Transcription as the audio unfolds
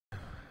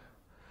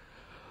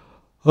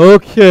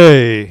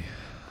Okay.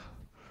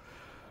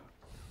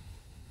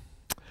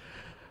 I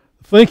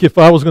think if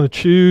I was going to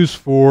choose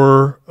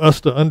for us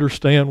to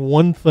understand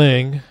one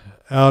thing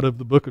out of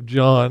the book of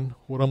John,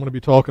 what I'm going to be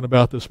talking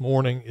about this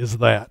morning is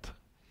that.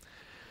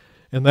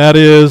 And that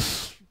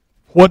is,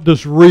 what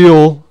does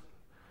real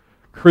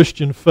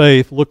Christian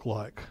faith look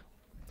like?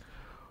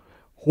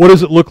 What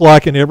does it look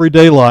like in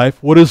everyday life?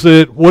 How does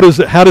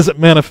it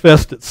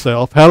manifest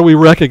itself? How do we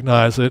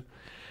recognize it?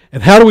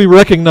 And how do we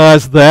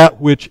recognize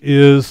that which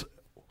is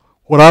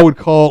what I would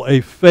call a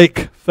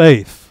fake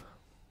faith?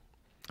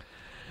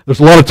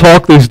 There's a lot of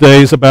talk these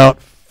days about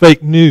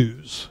fake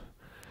news,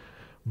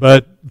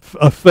 but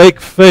a fake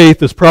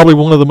faith is probably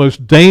one of the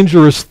most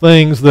dangerous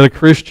things that a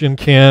Christian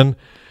can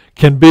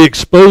be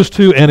exposed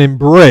to and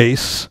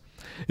embrace,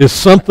 is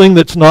something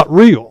that's not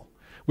real.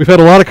 We've had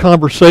a lot of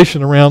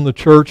conversation around the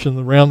church and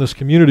around this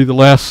community the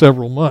last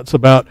several months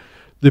about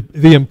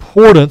the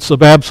importance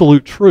of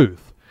absolute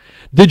truth.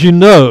 Did you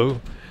know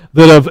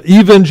that of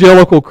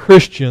evangelical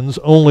Christians,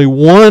 only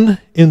 1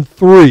 in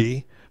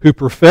 3 who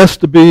profess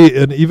to be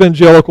an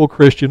evangelical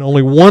Christian,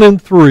 only 1 in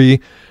 3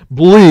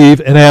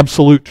 believe in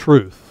absolute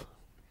truth?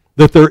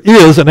 That there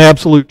is an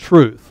absolute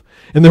truth.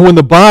 And that when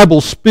the Bible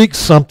speaks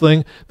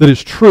something that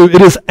is true,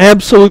 it is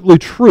absolutely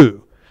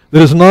true.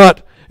 It is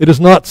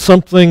not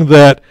something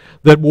that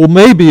well,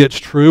 maybe it's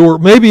true, or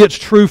maybe it's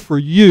true for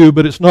you,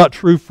 but it's not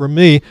true for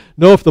me.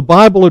 No, if the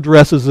Bible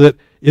addresses it,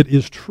 it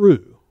is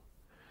true.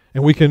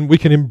 And we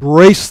can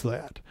embrace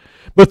that.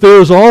 But there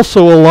is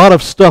also a lot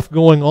of stuff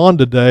going on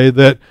today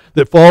that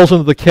falls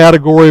into the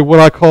category of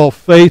what I call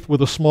faith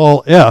with a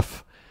small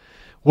f.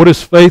 What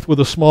is faith with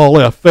a small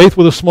f? Faith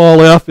with a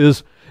small f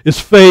is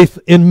faith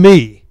in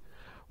me.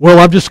 Well,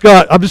 I've just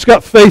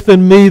got faith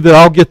in me that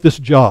I'll get this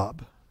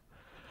job.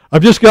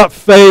 I've just got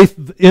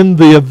faith in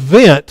the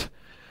event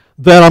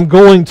that I'm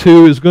going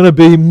to is going to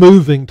be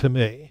moving to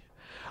me.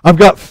 I've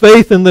got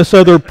faith in this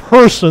other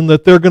person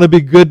that they're going to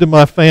be good to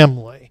my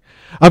family.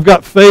 I've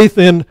got faith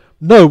in,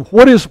 no,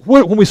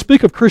 when we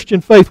speak of Christian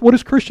faith, what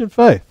is Christian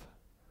faith?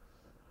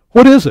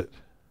 What is it?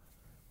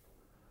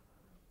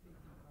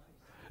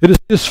 It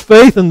is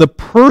faith in the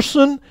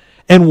person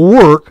and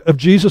work of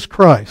Jesus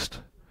Christ.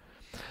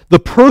 The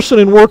person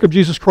and work of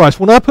Jesus Christ.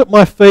 When I put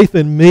my faith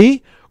in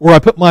me, or I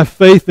put my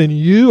faith in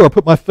you, or I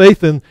put my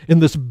faith in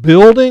this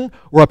building,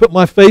 or I put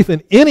my faith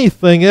in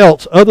anything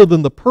else other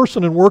than the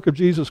person and work of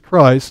Jesus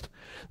Christ,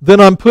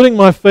 then I'm putting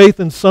my faith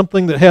in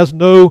something that has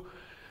no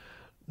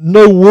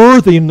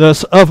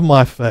worthiness of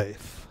my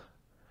faith.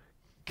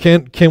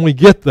 Can we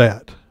get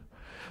that?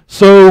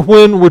 So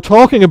when we're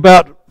talking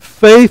about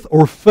faith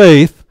or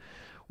faith,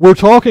 we're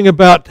talking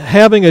about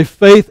having a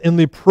faith in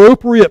the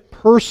appropriate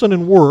person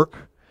and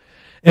work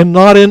and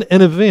not in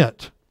an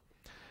event.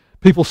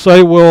 People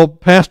say, well,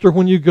 Pastor,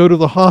 when you go to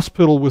the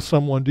hospital with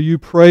someone, do you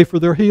pray for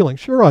their healing?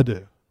 Sure I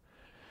do.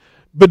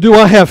 But do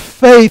I have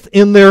faith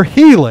in their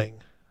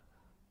healing?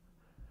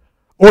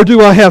 Or do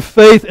I have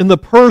faith in the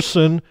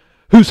person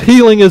whose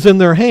healing is in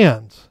their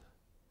hands?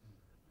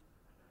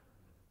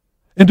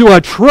 And do I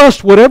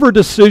trust whatever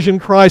decision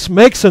Christ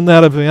makes in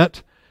that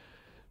event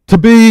to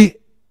be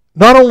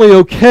not only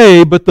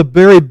okay, but the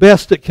very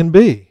best it can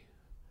be?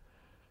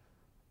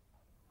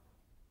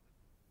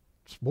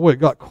 Boy, it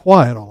got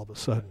quiet all of a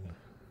sudden.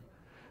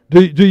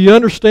 Do you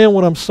understand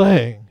what I'm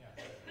saying?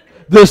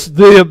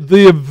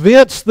 The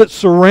events that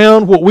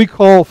surround what we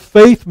call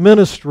faith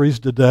ministries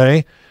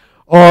today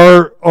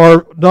are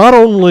not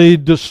only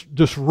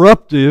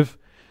disruptive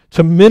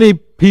to many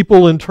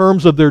people in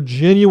terms of their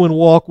genuine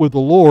walk with the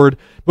Lord,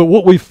 but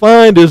what we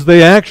find is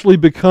they actually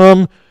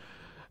become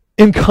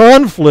in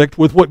conflict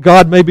with what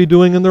God may be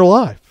doing in their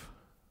life.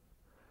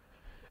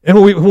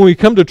 And when we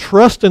come to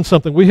trust in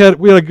something, we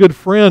had a good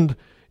friend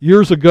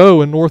years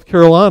ago in North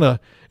Carolina,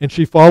 and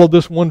she followed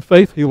this one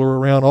faith healer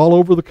around all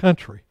over the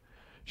country.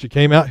 She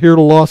came out here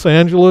to Los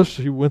Angeles.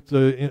 She went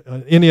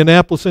to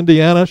Indianapolis,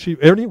 Indiana.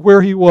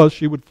 Anywhere he was,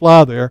 she would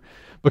fly there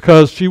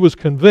because she was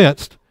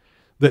convinced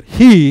that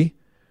he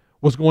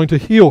was going to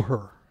heal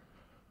her.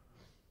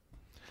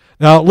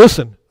 Now,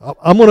 listen,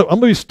 I'm going to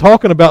be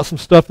talking about some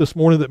stuff this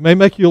morning that may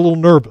make you a little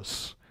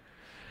nervous,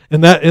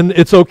 and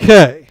it's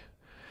okay.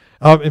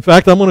 In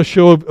fact, I'm going to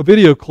show a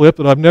video clip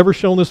that I've never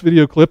shown this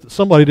video clip that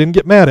somebody didn't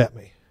get mad at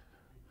me.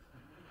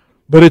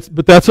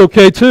 But that's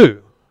okay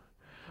too,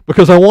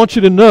 because I want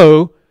you to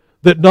know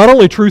that not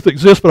only truth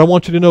exists, but I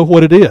want you to know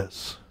what it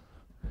is.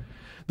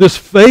 This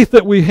faith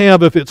that we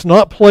have, if it's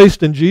not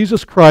placed in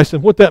Jesus Christ,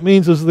 and what that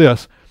means is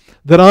this,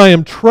 that I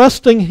am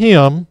trusting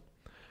Him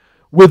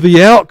with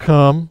the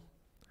outcome,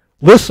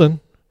 listen,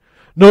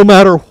 no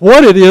matter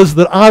what it is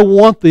that I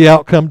want the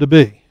outcome to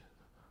be.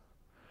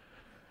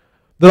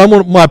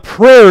 My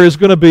prayer is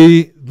going to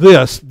be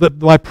this,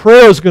 that my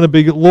prayer is going to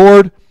be,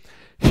 Lord,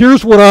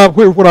 here's what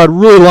I'd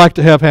really like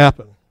to have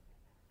happen.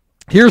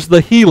 Here's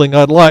the healing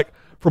I'd like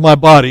for my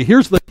body.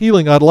 Here's the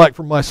healing I'd like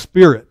for my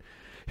spirit.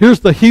 Here's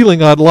the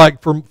healing I'd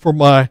like for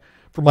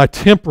my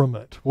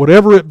temperament,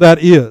 whatever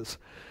that is.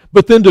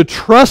 but then to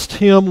trust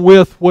Him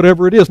with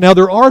whatever it is. Now,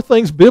 there are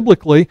things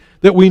biblically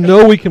that we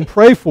know we can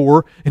pray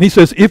for, and He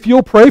says, if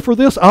you'll pray for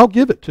this, I'll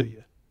give it to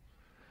you.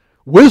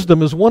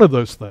 Wisdom is one of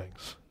those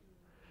things.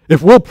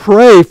 If we'll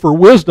pray for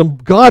wisdom,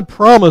 God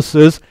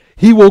promises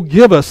He will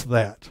give us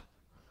that.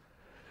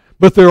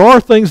 But there are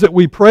things that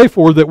we pray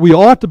for that we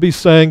ought to be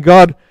saying,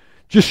 God,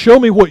 just show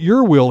me what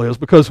your will is,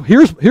 because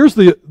here's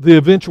the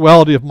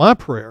eventuality of my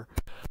prayer.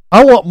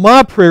 I want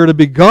my prayer to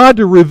be God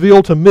to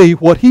reveal to me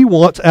what He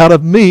wants out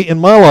of me in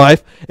my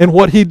life and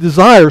what He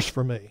desires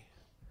for me.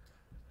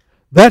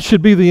 That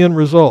should be the end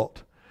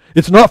result.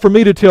 It's not for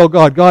me to tell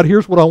God, God,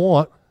 here's what I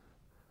want.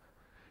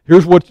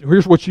 Here's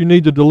what you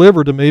need to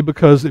deliver to me,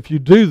 because if you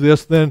do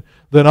this, then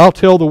I'll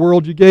tell the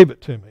world you gave it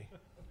to me.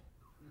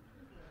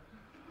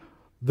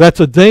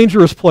 That's a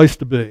dangerous place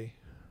to be.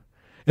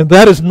 And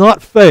that is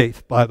not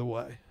faith, by the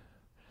way.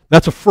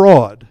 That's a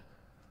fraud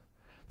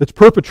that's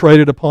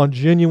perpetrated upon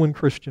genuine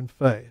Christian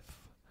faith.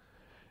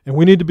 And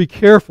we need to be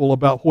careful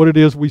about what it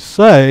is we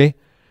say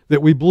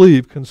that we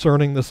believe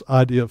concerning this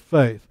idea of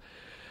faith.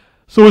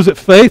 So is it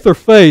faith or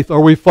faith?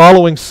 Are we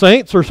following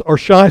saints or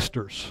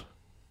shysters?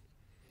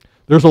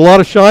 There's a lot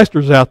of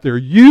shysters out there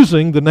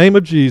using the name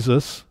of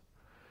Jesus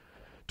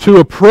to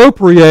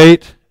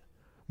appropriate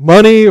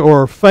money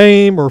or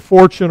fame or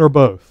fortune or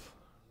both.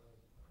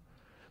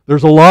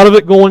 There's a lot of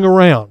it going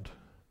around.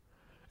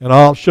 And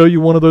I'll show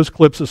you one of those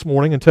clips this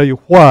morning and tell you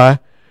why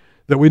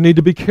that we need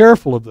to be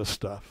careful of this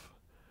stuff.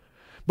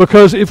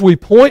 Because if we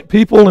point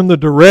people in the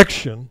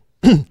direction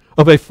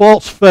of a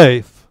false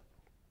faith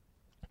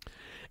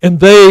and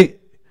they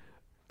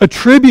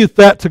attribute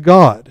that to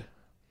God,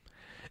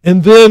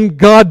 and then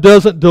God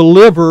doesn't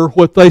deliver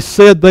what they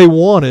said they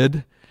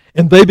wanted,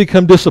 and they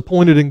become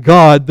disappointed in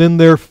God, then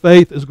their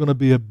faith is going to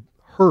be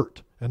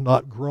hurt and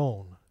not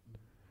grown.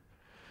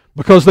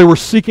 Because they were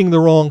seeking the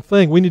wrong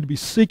thing. We need to be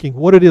seeking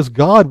what it is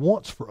God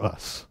wants for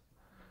us,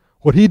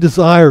 what He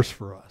desires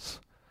for us.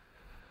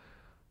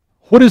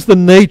 What is the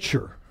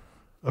nature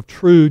of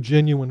true,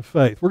 genuine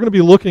faith? We're going to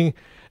be looking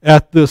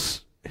at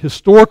this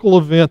historical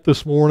event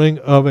this morning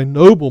of a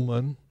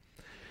nobleman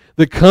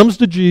that comes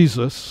to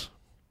Jesus,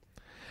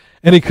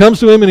 and he comes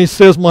to Him and he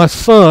says, my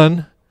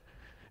son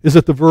is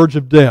at the verge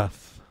of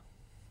death.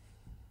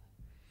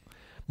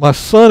 My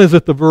son is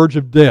at the verge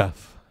of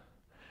death.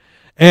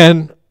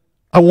 And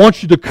I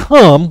want you to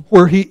come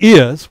where he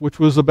is, which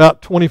was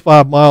about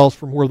 25 miles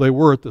from where they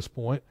were at this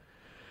point.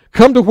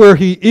 Come to where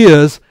he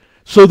is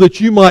so that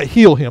you might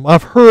heal him.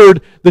 I've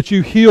heard that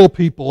you heal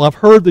people. I've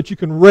heard that you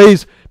can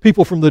raise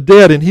people from the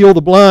dead and heal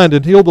the blind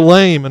and heal the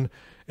lame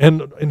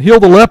and heal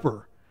the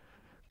leper.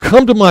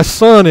 Come to my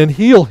son and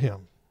heal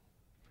him.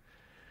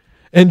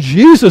 And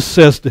Jesus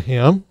says to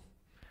him,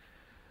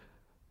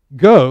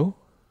 go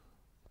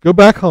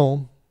back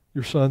home,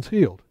 your son's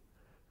healed.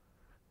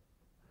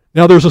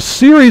 Now there's a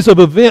series of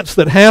events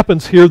that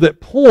happens here that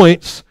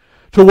points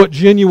to what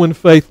genuine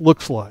faith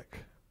looks like.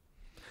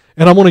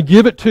 And I'm going to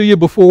give it to you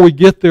before we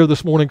get there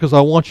this morning because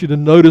I want you to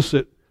notice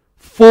it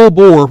full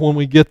bore when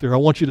we get there. I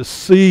want you to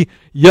see,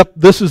 yep,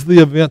 this is the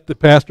event that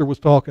Pastor was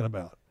talking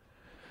about.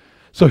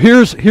 So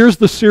here's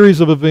the series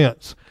of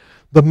events.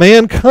 The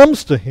man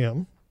comes to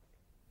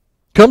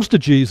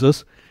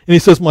Jesus, and he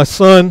says, my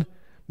son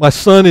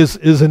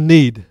is in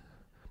need.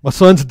 My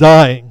son's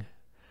dying.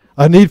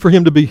 I need for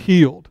him to be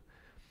healed.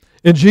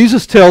 And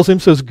Jesus tells him,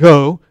 says,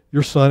 go,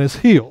 your son is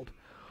healed.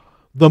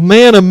 The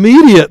man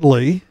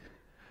immediately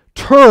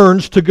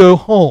turns to go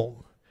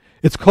home.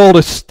 It's called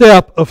a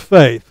step of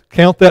faith.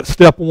 Count that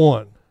step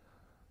one.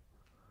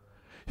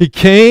 He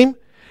came,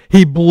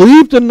 he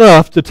believed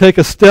enough to take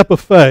a step of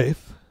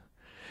faith.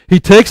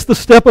 He takes the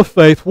step of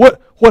faith.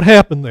 What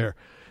happened there?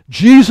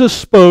 Jesus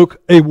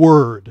spoke a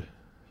word.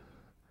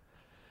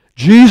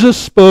 Jesus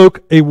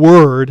spoke a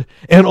word,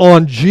 and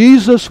on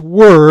Jesus'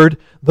 word,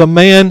 the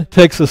man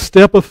takes a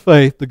step of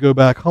faith to go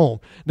back home.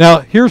 Now,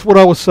 here's what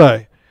I will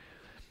say,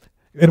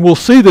 and we'll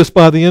see this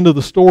by the end of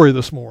the story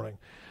this morning.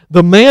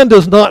 The man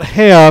does not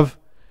have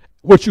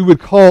what you would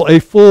call a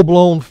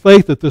full-blown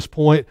faith at this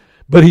point,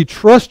 but he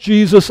trusts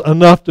Jesus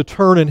enough to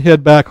turn and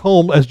head back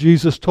home as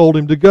Jesus told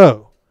him to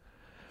go.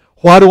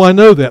 Why do I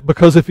know that?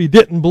 Because if he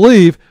didn't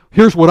believe,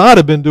 here's what I'd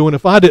have been doing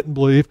if I didn't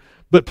believe.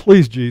 But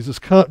please, Jesus,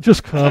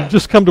 just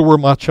come to where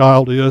my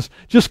child is.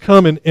 Just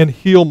come and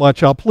heal my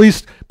child.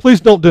 Please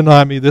don't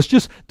deny me this.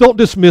 Just don't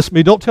dismiss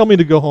me. Don't tell me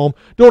to go home.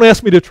 Don't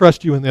ask me to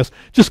trust you in this.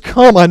 Just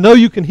come. I know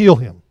you can heal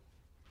him.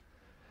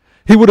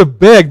 He would have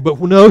begged,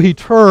 but no, he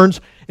turns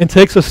and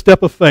takes a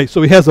step of faith.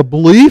 So he has a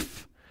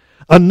belief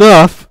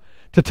enough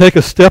to take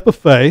a step of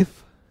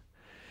faith.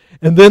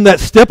 And then that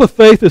step of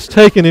faith is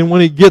taken, and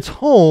when he gets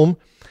home,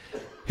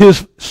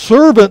 his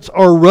servants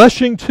are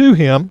rushing to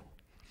him,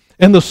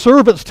 and the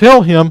servants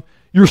tell him,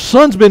 your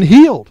son's been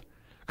healed.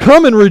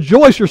 Come and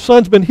rejoice, your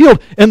son's been healed.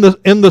 And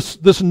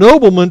this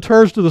nobleman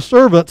turns to the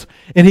servants,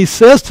 and he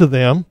says to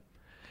them,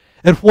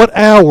 at what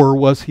hour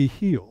was he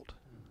healed?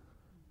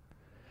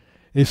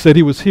 He said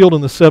he was healed in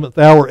the 7th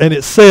hour, and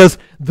it says,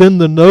 then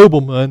the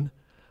nobleman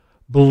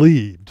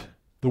believed.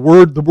 The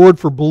word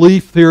for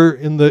belief here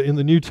in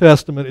the New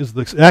Testament is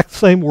the exact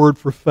same word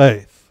for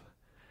faith.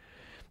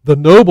 The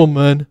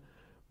nobleman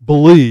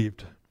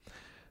believed.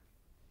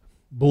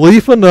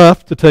 Belief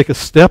enough to take a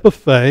step of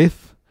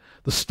faith,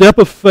 the step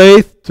of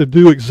faith to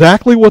do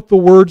exactly what the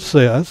Word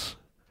says,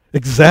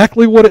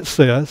 exactly what it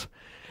says,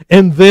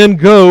 and then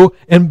go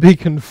and be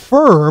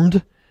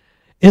confirmed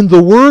in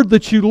the Word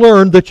that you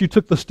learned that you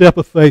took the step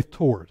of faith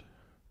toward.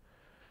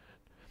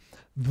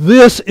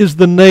 This is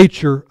the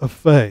nature of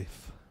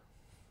faith.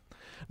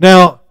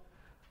 Now,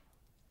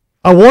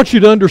 I want you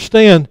to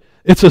understand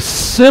it's a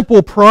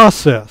simple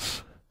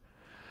process,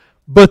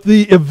 but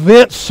the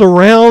events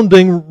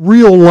surrounding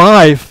real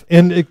life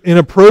in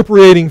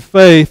appropriating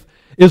faith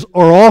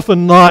are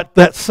often not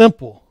that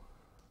simple.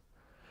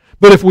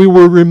 But if we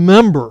will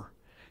remember,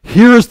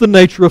 here is the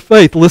nature of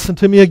faith. Listen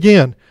to me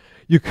again.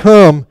 You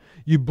come,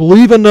 you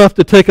believe enough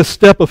to take a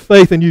step of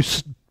faith, and you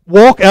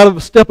walk out of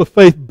a step of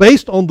faith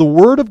based on the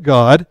Word of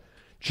God.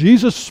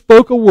 Jesus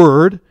spoke a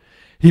word.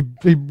 He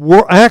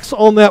acts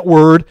on that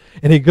word,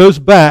 and he goes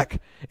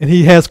back, and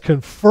he has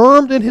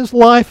confirmed in his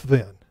life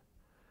then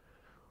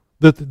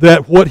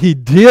that what he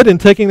did in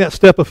taking that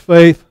step of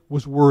faith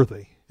was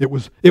worthy. It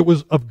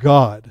was of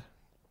God.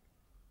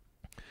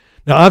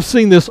 Now, I've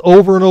seen this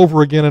over and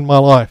over again in my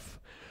life.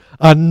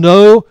 I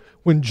know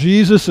when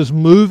Jesus is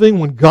moving,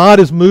 when God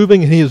is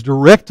moving, and he is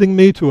directing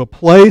me to a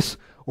place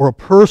or a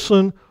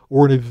person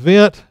or an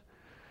event,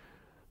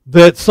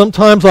 that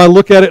sometimes I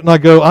look at it and I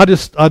go, I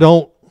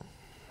don't.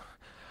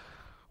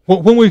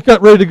 When we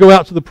got ready to go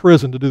out to the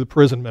prison to do the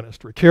prison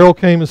ministry, Carol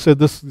came and said,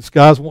 this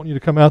guy's wanting you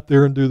to come out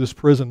there and do this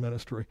prison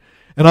ministry.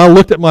 And I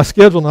looked at my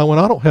schedule and I went,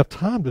 I don't have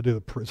time to do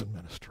the prison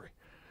ministry.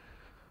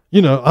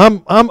 You know,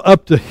 I'm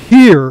up to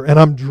here and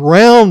I'm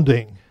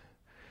drowning.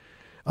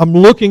 I'm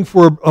looking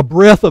for a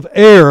breath of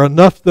air,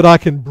 enough that I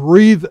can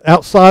breathe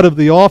outside of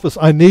the office.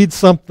 I need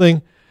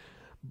something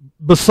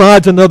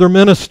besides another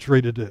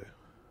ministry to do.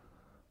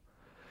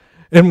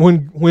 And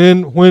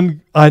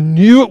when I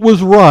knew it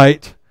was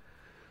right,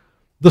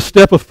 the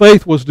step of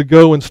faith was to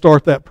go and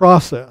start that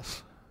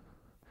process.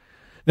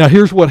 Now,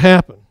 here's what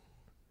happened.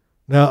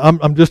 Now,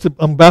 I'm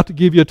about to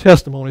give you a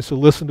testimony, so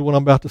listen to what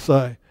I'm about to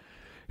say.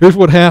 Here's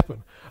what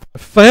happened. I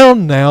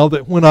found now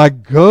that when I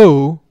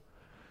go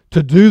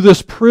to do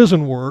this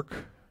prison work,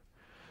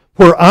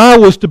 where I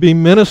was to be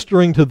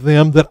ministering to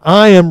them, that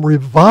I am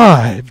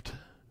revived.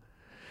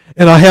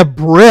 And I have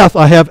breath,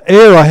 I have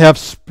air, I have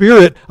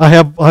spirit, I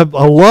have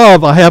a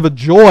love, I have a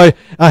joy,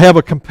 I have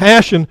a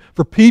compassion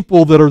for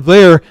people that are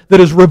there that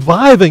is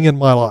reviving in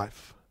my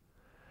life.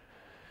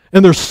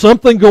 And there's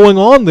something going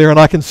on there, and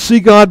I can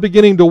see God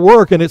beginning to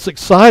work, and it's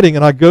exciting,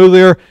 and I go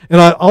there, and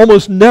I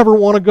almost never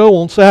want to go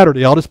on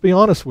Saturday. I'll just be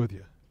honest with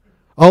you.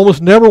 I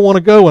almost never want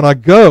to go, and I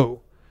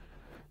go.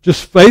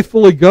 Just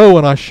faithfully go,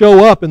 and I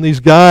show up, and these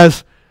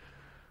guys,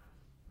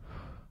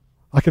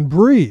 I can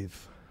breathe.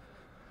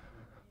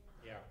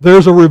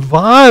 There's a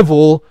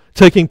revival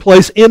taking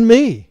place in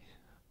me.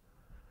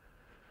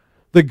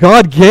 That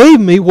God gave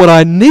me what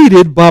I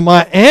needed by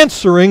my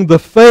answering the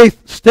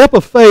step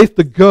of faith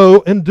to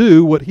go and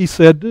do what he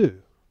said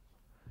do.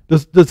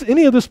 Does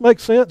any of this make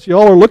sense?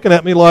 Y'all are looking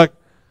at me like,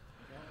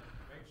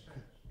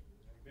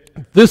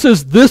 this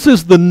is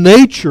the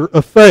nature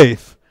of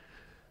faith.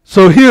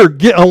 So here,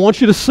 I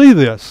want you to see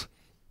this.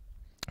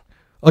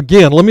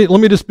 Again, let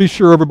me just be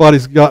sure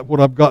everybody's got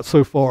what I've got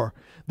so far.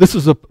 This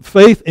is a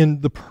faith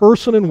in the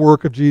person and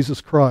work of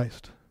Jesus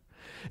Christ.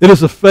 It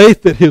is a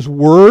faith that His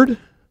Word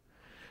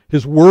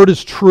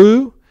is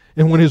true,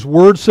 and when His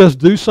Word says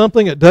do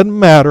something, it doesn't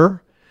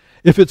matter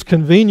if it's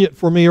convenient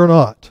for me or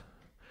not.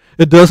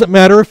 It doesn't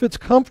matter if it's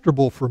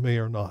comfortable for me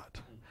or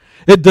not.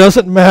 It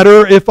doesn't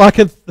matter if I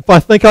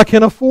think I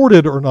can afford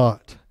it or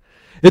not.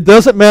 It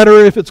doesn't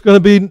matter if it's going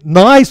to be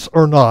nice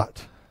or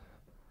not.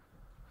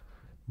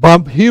 By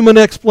human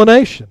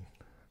explanation.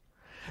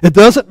 It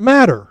doesn't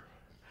matter.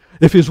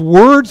 If His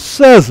Word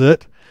says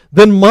it,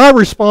 then my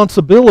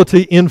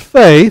responsibility in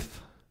faith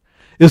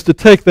is to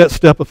take that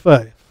step of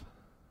faith.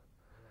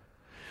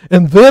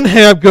 And then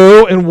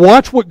go and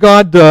watch what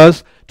God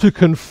does to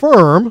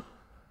confirm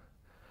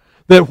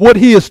that what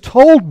He has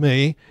told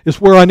me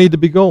is where I need to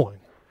be going.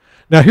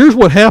 Now, here's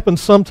what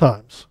happens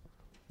sometimes.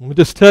 Let me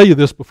just tell you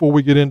this before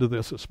we get into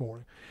this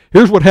morning.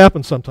 Here's what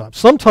happens sometimes.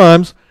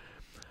 Sometimes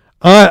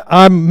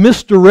I'm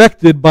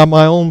misdirected by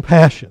my own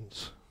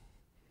passions.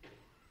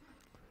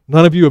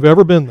 None of you have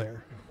ever been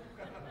there.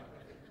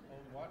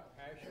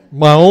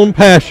 My own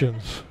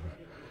passions.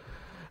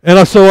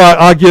 And so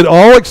I get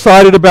all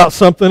excited about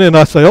something and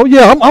I say, oh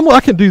yeah, I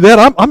can do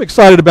that. I'm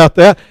excited about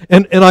that.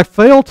 And I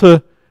fail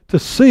to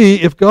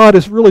see if God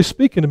is really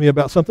speaking to me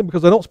about something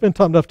because I don't spend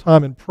enough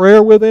time in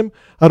prayer with Him.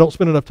 I don't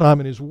spend enough time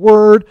in His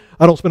Word.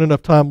 I don't spend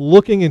enough time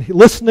looking and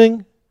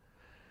listening.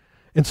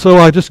 And so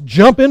I just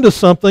jump into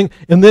something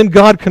and then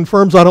God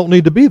confirms I don't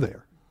need to be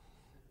there.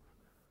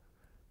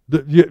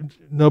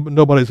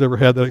 Nobody's ever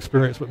had that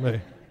experience but me.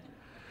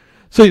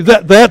 See,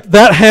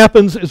 that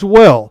happens as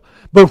well.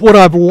 But what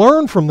I've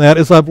learned from that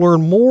is I've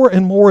learned more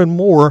and more and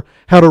more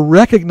how to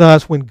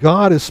recognize when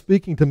God is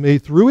speaking to me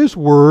through His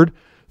Word,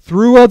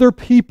 through other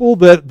people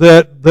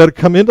that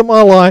come into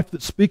my life,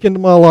 that speak into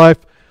my life,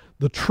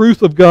 the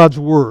truth of God's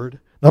Word.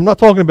 Now, I'm not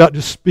talking about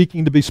just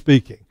speaking to be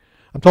speaking.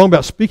 I'm talking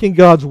about speaking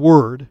God's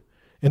Word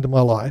into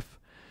my life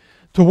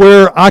to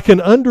where I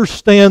can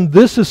understand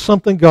this is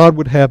something God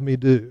would have me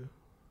do.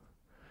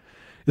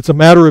 It's a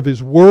matter of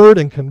His Word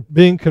and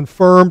being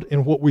confirmed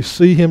in what we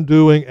see Him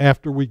doing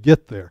after we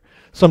get there.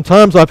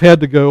 Sometimes I've had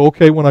to go,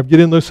 okay, when I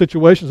get in those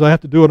situations, I have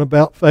to do an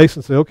about face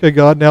and say, okay,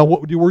 God, now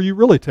what were you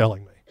really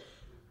telling me?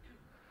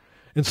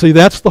 And see,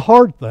 that's the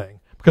hard thing,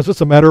 because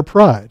it's a matter of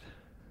pride.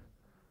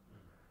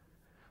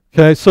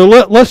 Okay, so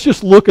let's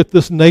just look at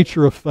this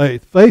nature of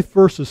faith. Faith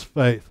versus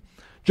faith.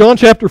 John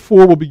chapter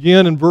 4 will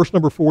begin in verse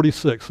number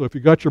 46. So if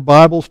you've got your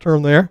Bibles,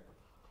 turn there.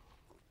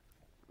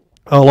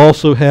 I'll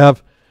also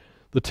have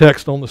the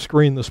text on the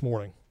screen this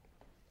morning.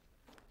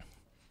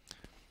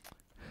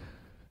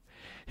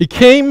 He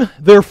came,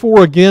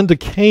 therefore, again to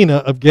Cana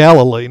of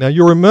Galilee. Now,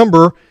 you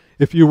remember,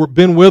 if you've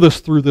been with us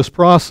through this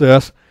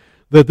process,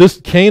 that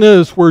this Cana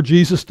is where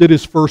Jesus did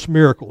His first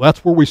miracle.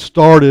 That's where we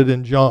started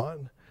in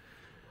John.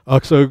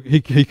 So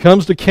he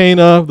comes to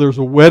Cana. There's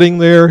a wedding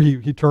there.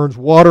 He turns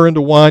water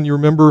into wine. You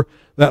remember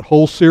that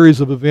whole series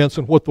of events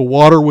and what the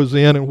water was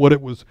in and what it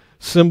was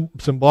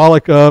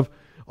symbolic of,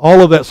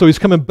 all of that. So he's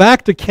coming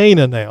back to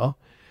Cana now.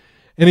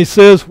 And he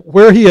says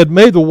where he had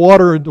made the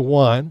water into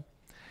wine.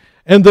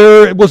 And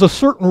there was a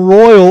certain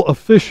royal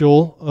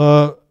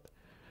official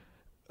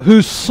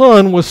whose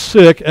son was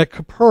sick at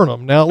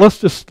Capernaum. Now, let's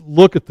just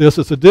look at this.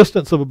 It's a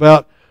distance of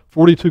about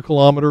 42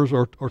 kilometers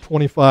or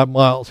 25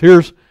 miles.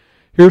 Here's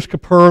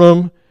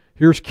Capernaum.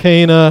 Here's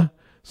Cana.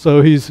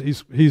 So he's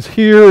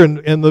here,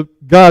 and the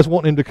guy's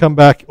wanting him to come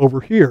back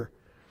over here.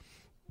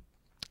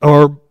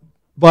 Or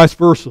vice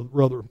versa,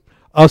 rather.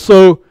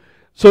 So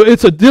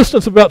it's a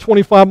distance of about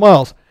 25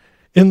 miles.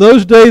 In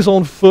those days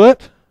on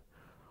foot,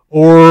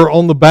 or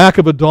on the back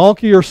of a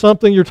donkey or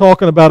something, you're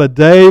talking about a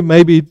day,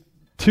 maybe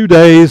 2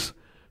 days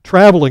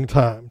traveling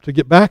time to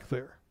get back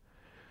there.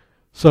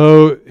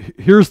 So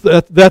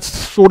that's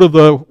sort of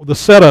the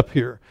setup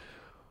here.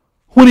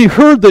 When he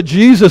heard that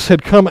Jesus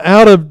had come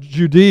out of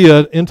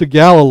Judea into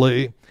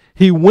Galilee,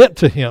 he went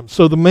to him.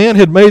 So the man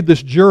had made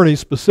this journey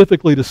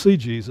specifically to see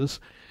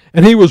Jesus,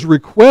 and he was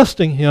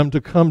requesting him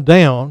to come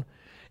down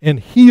and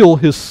heal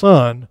his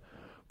son,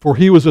 for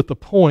he was at the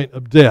point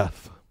of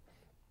death.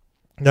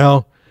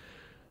 Now,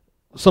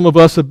 some of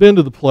us have been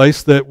to the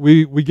place that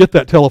we get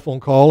that telephone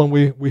call and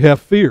we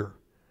have fear.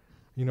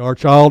 You know, our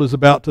child is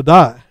about to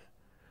die.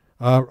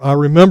 I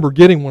remember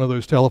getting one of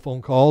those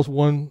telephone calls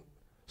one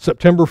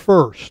September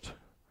 1st.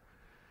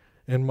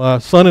 And my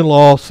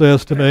son-in-law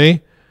says to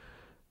me,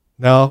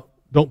 now,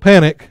 don't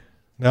panic.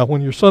 Now,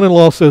 when your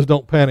son-in-law says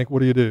don't panic,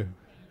 what do?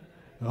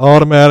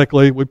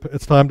 Automatically,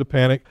 it's time to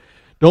panic.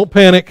 Don't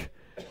panic.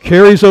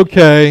 Carrie's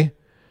okay.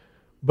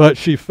 But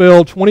she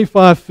fell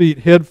 25 feet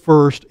head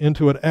first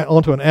onto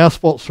an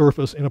asphalt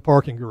surface in a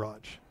parking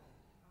garage.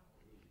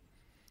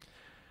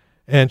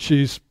 And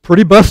she's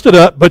pretty busted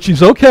up, but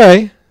she's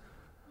okay.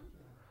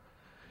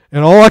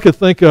 And all I could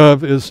think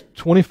of is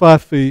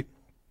 25 feet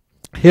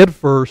head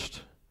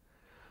first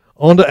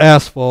onto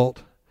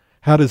asphalt.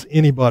 How does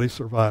anybody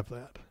survive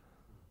that?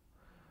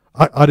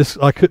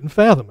 I couldn't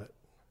fathom it.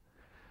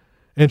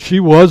 And she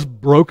was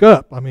broke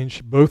up. I mean,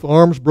 both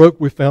arms broke.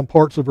 We found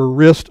parts of her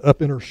wrist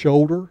up in her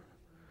shoulder.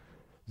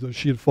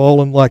 She had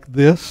fallen like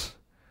this,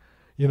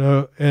 you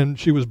know, and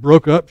she was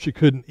broke up. She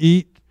couldn't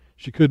eat.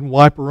 She couldn't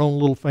wipe her own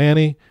little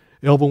fanny.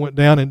 Elva went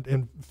down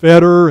and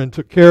fed her and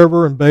took care of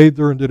her and bathed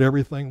her and did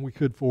everything we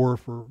could for her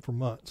for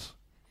months.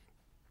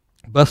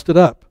 Busted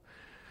up.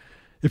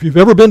 If you've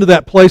ever been to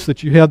that place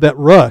that you had that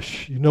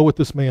rush, you know what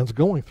this man's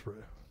going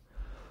through.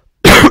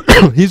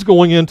 He's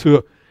going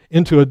into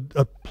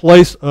a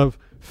place of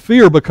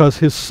fear because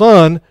his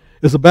son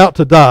is about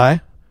to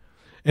die.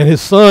 And his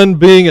son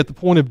being at the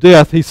point of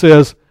death, he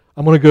says,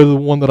 I'm going to go to the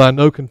one that I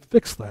know can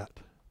fix that.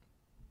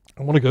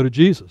 I want to go to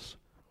Jesus.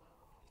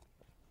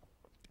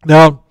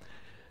 Now,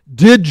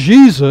 did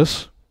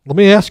Jesus, let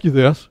me ask you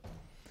this,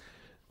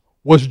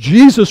 was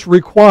Jesus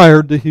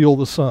required to heal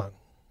the son?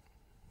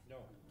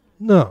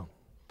 No.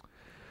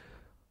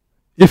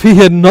 If he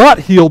had not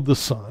healed the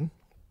son,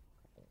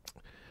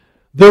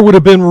 there would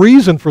have been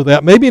reason for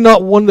that. Maybe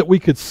not one that we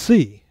could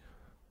see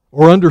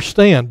or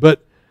understand,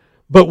 but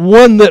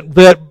one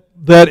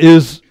that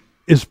is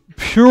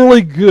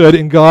purely good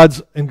in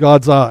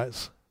God's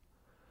eyes.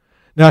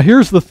 Now,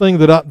 here's the thing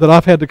that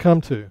I've had to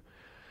come to.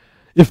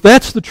 If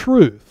that's the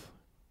truth,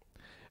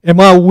 am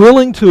I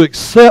willing to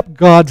accept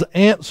God's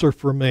answer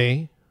for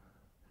me,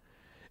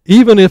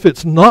 even if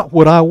it's not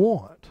what I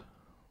want?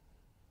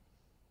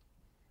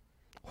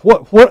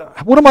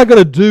 What am I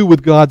going to do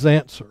with God's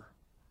answer?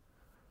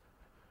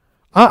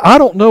 I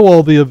don't know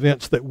all the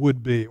events that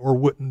would be or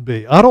wouldn't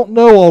be. I don't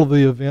know all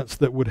the events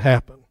that would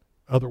happen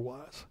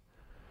otherwise.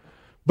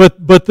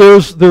 But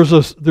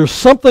there's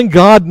something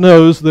God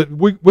knows that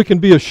we can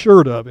be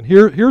assured of. And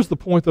here's the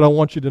point that I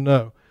want you to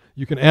know.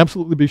 you can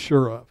absolutely be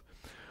sure of.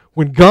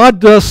 When God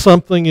does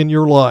something in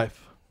your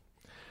life,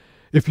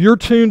 if you're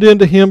tuned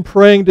into Him,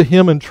 praying to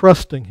Him, and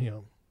trusting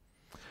Him,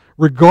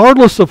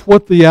 regardless of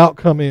what the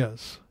outcome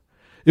is,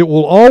 it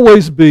will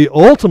always be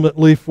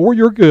ultimately for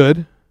your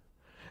good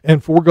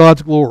and for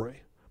God's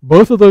glory.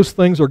 Both of those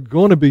things are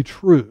going to be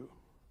true.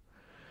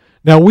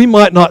 Now, we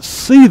might not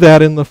see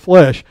that in the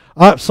flesh.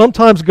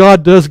 Sometimes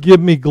God does give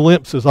me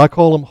glimpses. I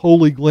call them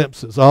holy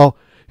glimpses.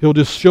 He'll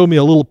just show me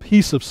a little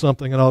piece of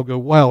something, and I'll go,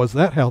 wow, is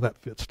that how that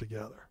fits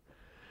together?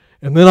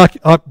 And then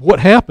what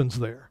happens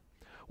there?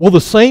 Well,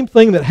 the same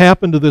thing that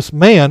happened to this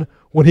man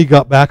when he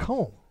got back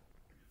home.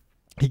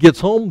 He gets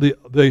home,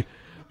 the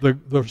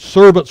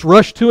servants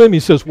rush to him.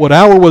 He says, what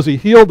hour was he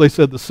healed? They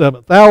said the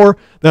 7th hour.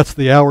 That's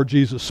the hour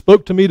Jesus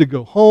spoke to me to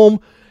go home.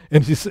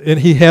 And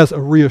he has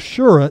a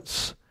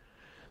reassurance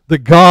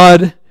that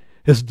God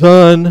has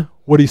done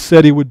what He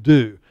said He would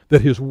do,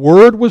 that His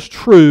word was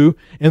true,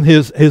 and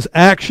his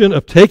action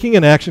of taking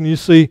an action. You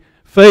see,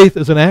 faith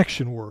is an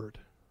action word.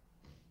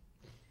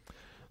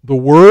 The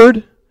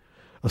word,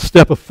 a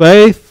step of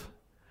faith,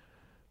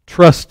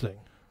 trusting,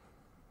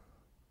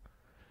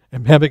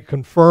 and having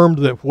confirmed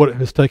that what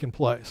has taken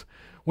place.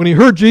 When he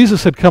heard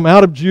Jesus had come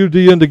out of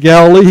Judea into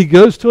Galilee, he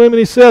goes to him and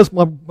he says,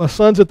 my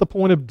son's at the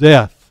point of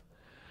death.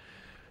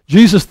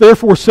 Jesus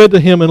therefore said to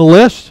him,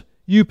 unless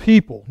you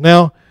people.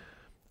 Now,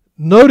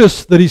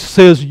 notice that he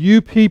says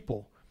you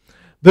people.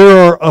 There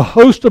are a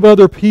host of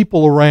other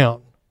people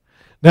around.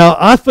 Now,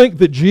 I think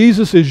that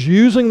Jesus is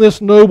using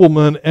this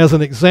nobleman as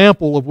an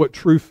example of what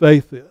true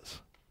faith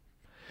is.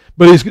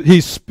 But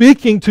he's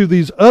speaking to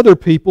these other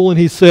people, and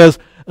he says,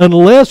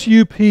 unless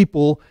you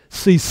people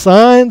see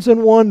signs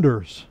and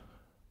wonders,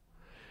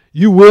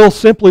 you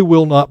simply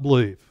will not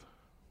believe.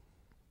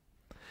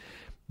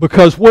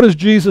 Because what does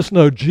Jesus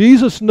know?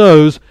 Jesus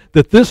knows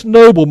that this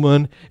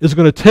nobleman is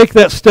going to take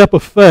that step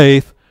of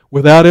faith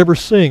without ever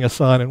seeing a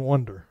sign and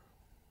wonder.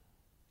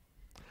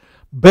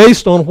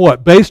 Based on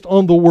what? Based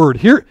on the Word.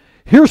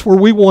 Here's where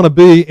we want to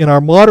be in our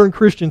modern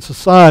Christian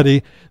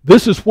society.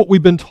 This is what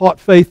we've been taught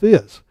faith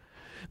is.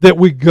 That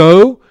we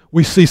go,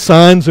 we see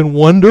signs and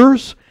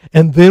wonders,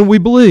 and then we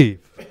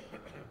believe.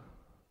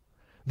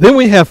 Then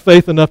we have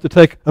faith enough to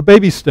take a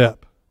baby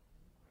step.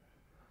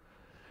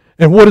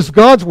 And what does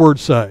God's Word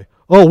say?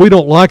 Oh, we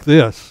don't like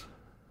this.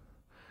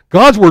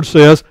 God's Word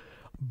says,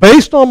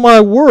 based on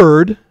my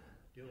Word,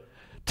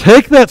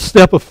 take that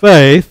step of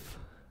faith,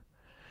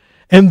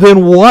 and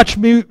then watch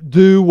me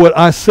do what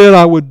I said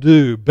I would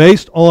do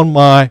based on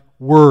my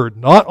Word,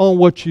 not on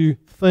what you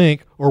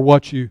think or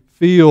what you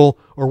feel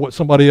or what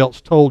somebody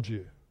else told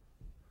you.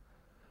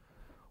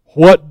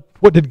 What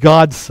did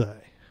God say?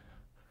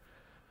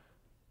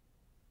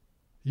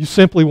 You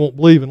simply won't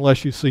believe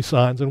unless you see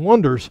signs and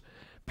wonders.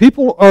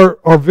 People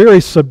are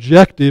very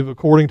subjective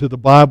according to the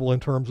Bible in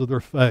terms of their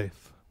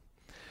faith.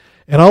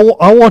 And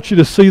I want you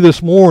to see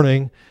this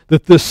morning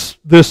that this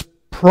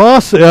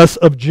process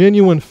of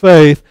genuine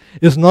faith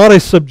is not a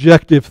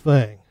subjective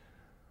thing.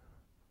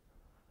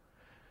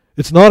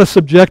 It's not a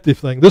subjective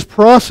thing. This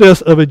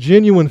process of a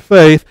genuine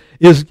faith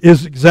is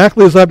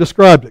exactly as I've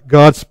described it.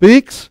 God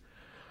speaks,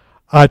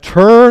 I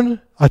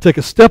turn, I take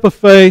a step of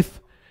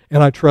faith,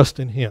 and I trust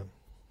in Him.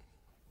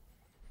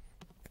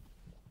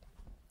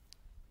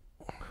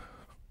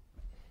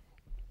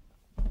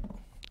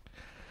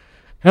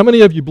 How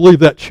many of you believe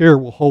that chair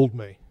will hold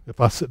me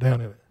if I sit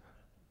down in it?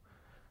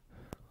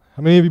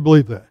 How many of you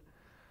believe that?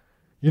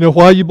 You know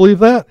why you believe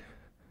that?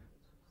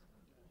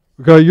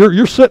 Because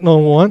you're sitting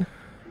on one,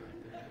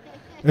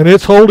 and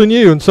it's holding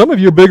you, and some of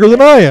you are bigger than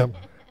I am.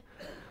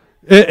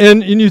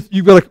 And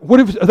you've got what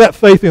is that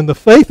faith in? The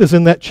faith is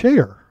in that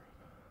chair.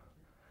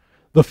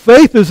 The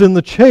faith is in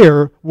the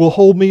chair will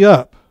hold me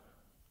up.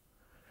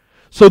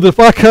 So that if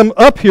I come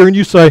up here and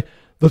you say,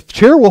 the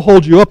chair will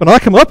hold you up, and I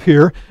come up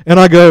here and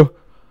I go,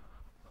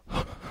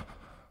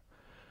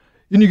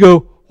 and you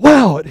go,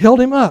 wow, it held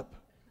him up.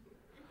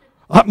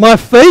 My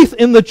faith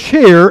in the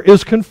chair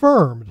is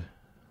confirmed.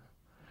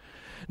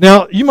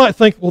 Now, you might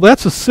think, well,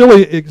 that's a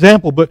silly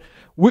example, but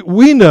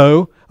we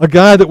know a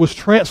guy that was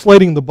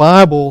translating the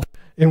Bible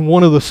in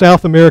one of the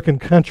South American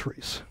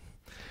countries.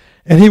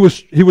 And he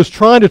was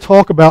trying to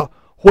talk about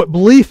what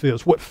belief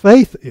is, what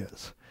faith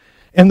is.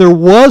 And there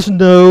was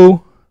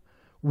no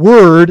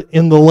word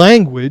in the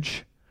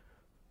language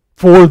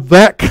for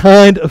that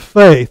kind of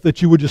faith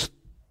that you would just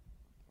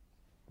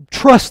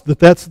trust that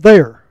that's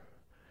there.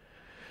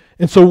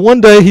 And so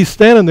one day he's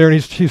standing there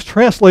and he's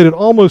translated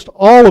almost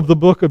all of the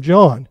book of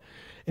John.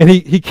 And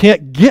he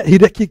can't get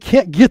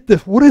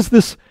this. What is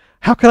this?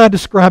 How can I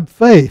describe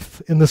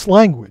faith in this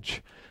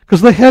language?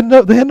 Because they had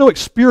no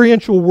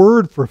experiential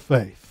word for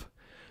faith.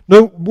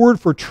 No word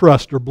for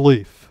trust or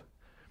belief.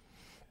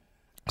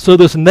 So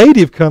this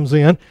native comes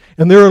in,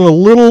 and they're in a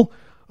little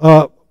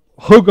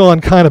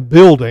hogan kind of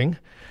building,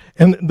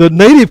 and the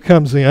native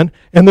comes in,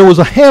 and there was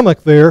a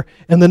hammock there,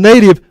 and the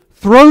native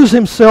throws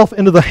himself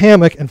into the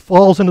hammock and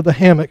falls into the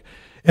hammock,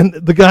 and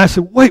the guy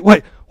said, wait,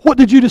 what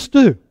did you just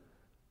do?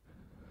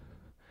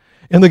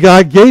 And the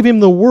guy gave him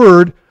the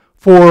word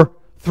for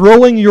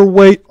throwing your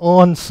weight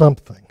on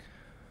something.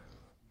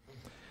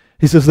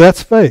 He says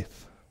that's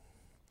faith.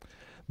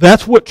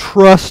 That's what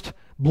trust,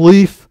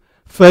 belief,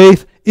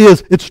 faith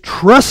is. It's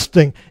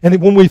trusting.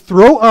 And when we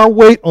throw our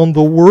weight on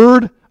the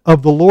word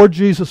of the Lord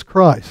Jesus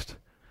Christ,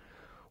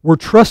 we're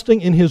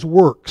trusting in His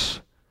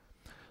works,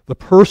 the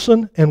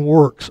person and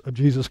works of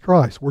Jesus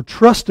Christ. We're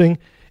trusting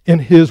in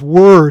His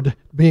word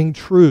being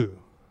true.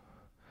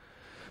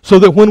 So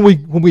that when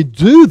we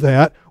do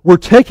that, we're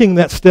taking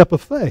that step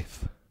of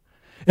faith.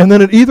 And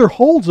then it either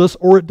holds us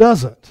or it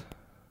doesn't.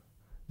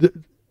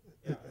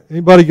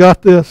 Anybody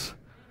got this?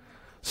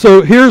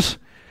 So here's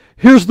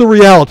the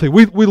reality.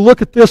 We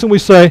look at this and we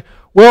say,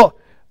 well,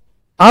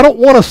 I don't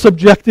want a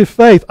subjective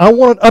faith. I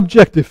want an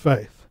objective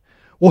faith.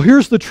 Well,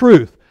 here's the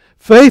truth.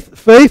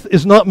 Faith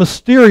is not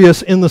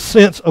mysterious in the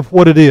sense of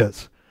what it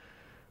is.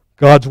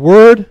 God's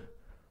Word,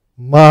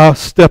 my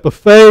step of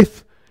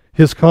faith,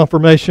 His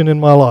confirmation in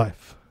my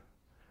life.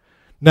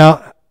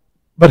 Now,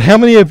 but how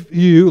many of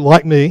you,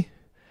 like me,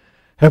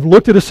 have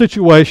looked at a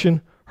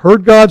situation,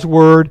 heard God's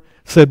Word,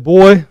 said,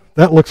 boy,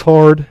 that looks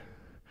hard.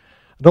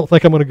 I don't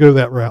think I'm going to go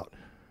that route.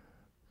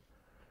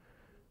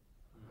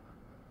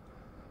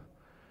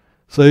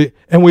 See,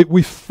 and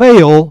we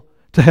fail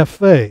to have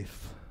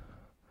faith.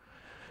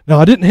 Now,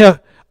 I didn't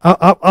have,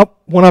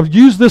 when I've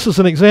used this as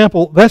an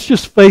example, that's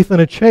just faith in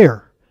a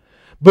chair.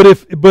 But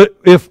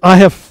if I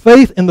have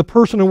faith in the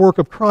person and work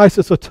of Christ,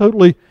 it's a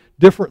totally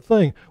different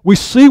thing. We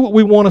see what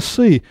we want to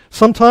see.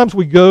 Sometimes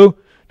we go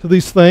to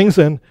these things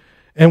and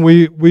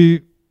we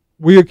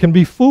can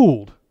be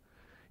fooled.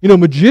 You know,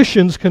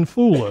 magicians can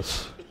fool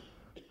us.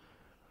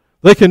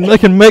 They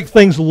can make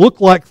things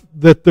look like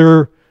that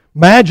they're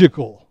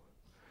magical.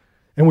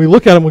 And we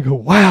look at them and we go,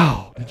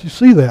 wow, did you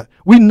see that?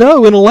 We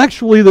know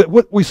intellectually that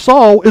what we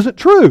saw isn't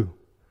true.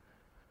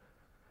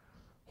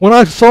 When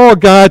I saw a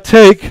guy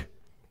take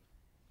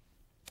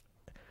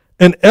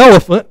an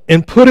elephant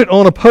and put it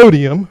on a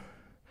podium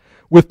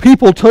with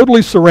people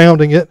totally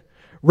surrounding it,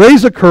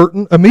 raise a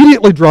curtain,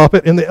 immediately drop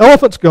it, and the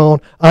elephant's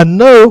gone, I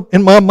know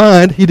in my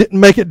mind he didn't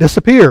make it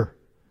disappear.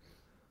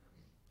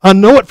 I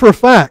know it for a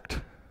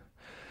fact.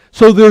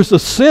 So there's a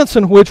sense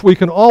in which we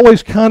can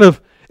always kind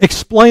of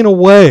explain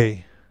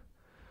away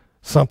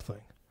something.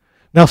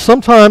 Now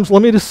sometimes,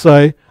 let me just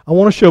say, I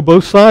want to show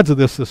both sides of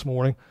this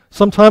morning.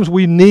 Sometimes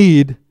we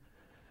need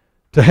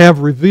to have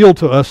revealed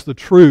to us the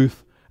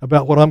truth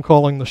about what I'm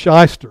calling the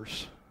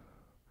shysters.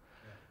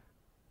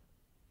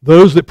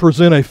 Those that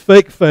present a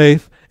fake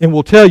faith and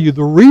will tell you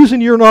the reason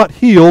you're not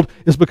healed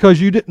is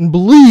because you didn't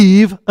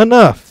believe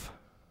enough.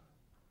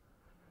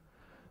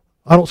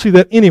 I don't see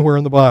that anywhere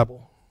in the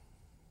Bible.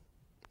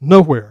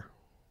 Nowhere.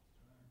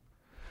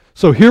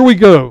 So here we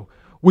go.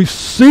 We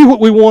see what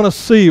we want to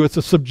see. It's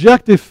a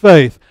subjective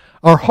faith.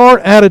 Our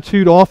heart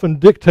attitude often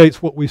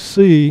dictates what we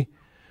see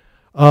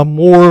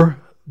more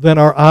than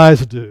our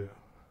eyes do.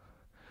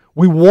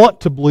 We want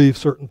to believe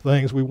certain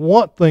things. We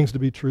want things to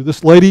be true.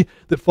 This lady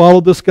that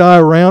followed this guy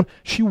around,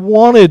 she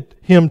wanted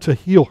him to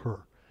heal her.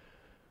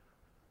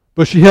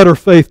 But she had her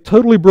faith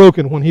totally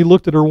broken when he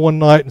looked at her one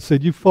night and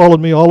said, "You've followed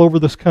me all over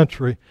this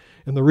country,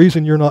 and the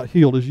reason you're not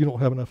healed is you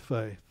don't have enough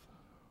faith."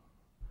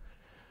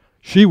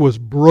 She was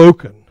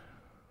broken,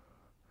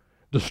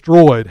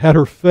 destroyed, had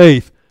her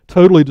faith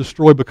totally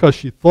destroyed because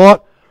she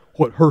thought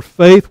what her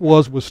faith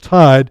was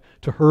tied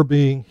to her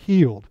being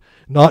healed,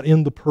 not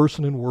in the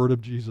person and word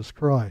of Jesus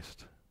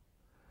Christ.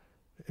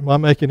 Am I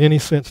making any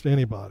sense to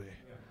anybody?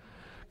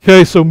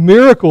 Okay, so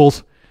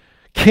miracles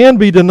can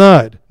be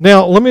denied.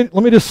 Now, let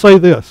me just say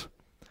this.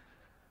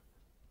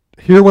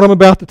 Hear what I'm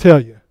about to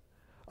tell you.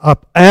 I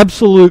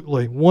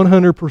absolutely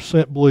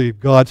 100% believe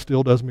God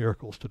still does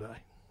miracles today.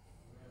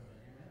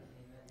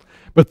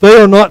 But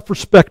they are not for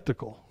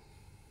spectacle.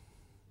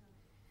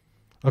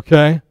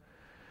 Okay?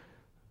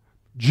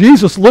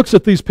 Jesus looks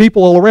at these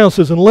people all around and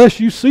says, unless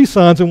you see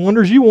signs and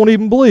wonders, you won't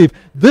even believe.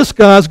 This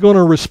guy's going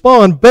to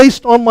respond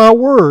based on my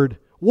word.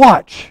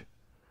 Watch.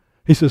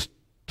 He says,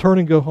 turn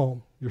and go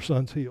home. Your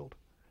son's healed.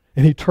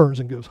 And he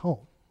turns and goes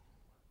home.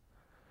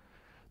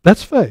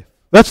 That's faith.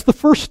 That's the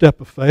first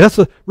step of faith. That's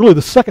really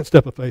the second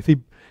step of faith.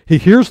 He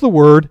hears the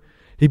word.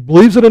 He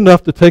believes it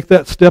enough to take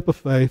that step of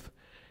faith.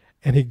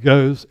 And he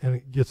goes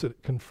and gets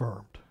it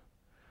confirmed.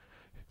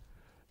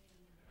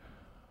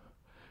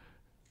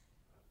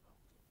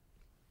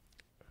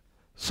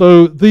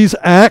 So these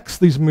acts,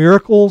 these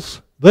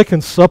miracles, they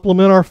can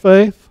supplement our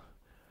faith.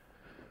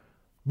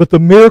 But the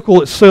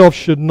miracle itself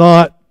should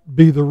not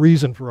be the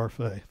reason for our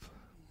faith.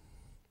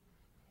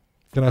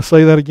 Can I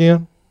say that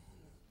again?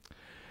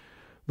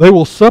 They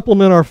will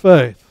supplement our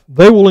faith.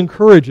 They will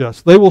encourage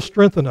us. They will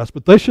strengthen us.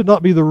 But they should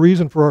not be the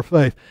reason for our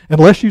faith.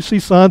 Unless you see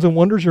signs and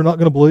wonders, you're not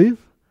going to believe.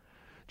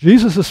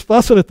 Jesus is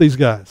fussing at these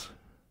guys.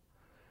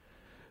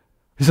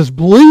 He says,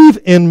 believe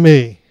in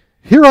me.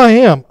 Here I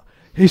am.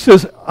 He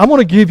says, I'm going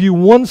to give you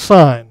one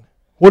sign.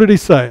 What did he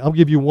say? I'll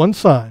give you one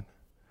sign.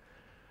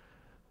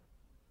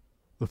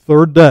 The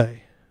third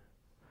day,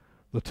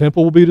 the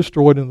temple will be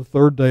destroyed, and the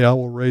third day I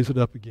will raise it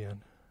up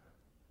again.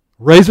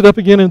 Raise it up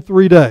again in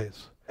 3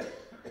 days.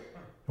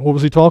 And what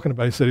was he talking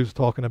about? He said he was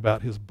talking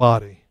about his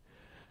body.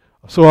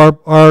 So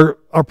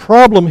our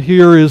problem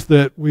here is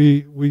that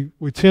we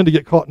tend to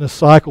get caught in a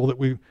cycle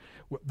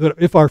that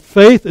if our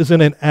faith is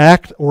in an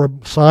act or a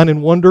sign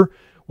and wonder,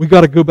 we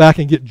got to go back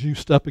and get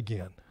juiced up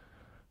again.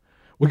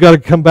 We got to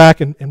come back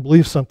and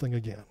believe something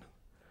again.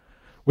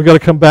 We got to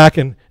come back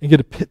and get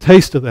a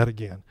taste of that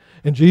again.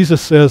 And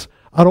Jesus says,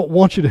 I don't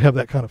want you to have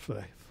that kind of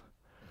faith.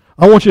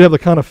 I want you to have the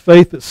kind of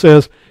faith that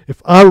says,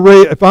 if I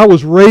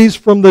was raised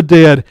from the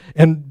dead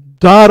and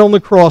died on the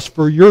cross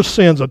for your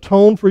sins,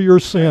 atoned for your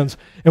sins,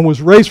 and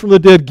was raised from the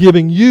dead,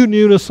 giving you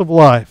newness of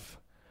life,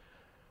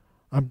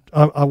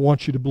 I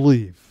want you to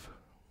believe.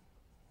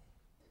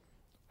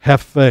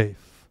 Have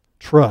faith.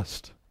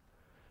 Trust.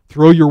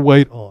 Throw your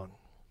weight on.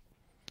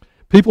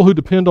 People who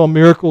depend on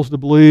miracles to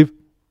believe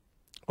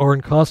are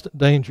in constant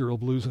danger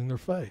of losing their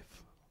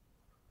faith.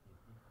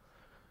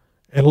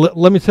 And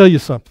let me tell you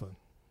something.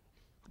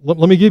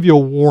 Let me give you a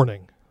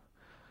warning.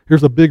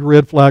 Here's a big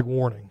red flag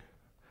warning.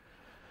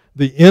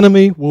 The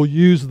enemy will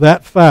use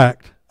that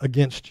fact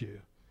against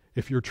you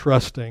if you're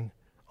trusting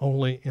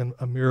only in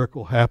a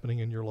miracle happening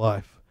in your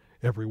life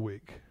every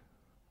week.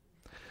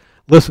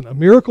 Listen, a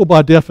miracle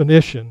by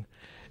definition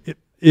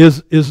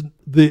is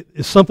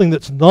something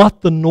that's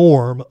not the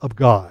norm of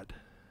God.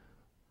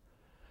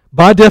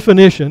 By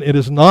definition, it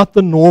is not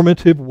the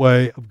normative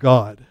way of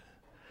God.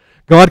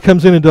 God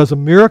comes in and does a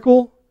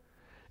miracle,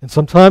 and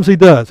sometimes He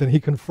does, and He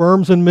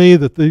confirms in me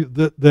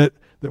that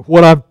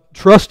what I've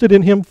trusted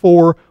in Him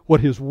for, what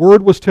His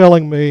Word was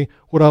telling me,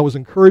 what I was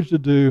encouraged to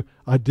do,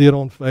 I did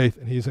on faith,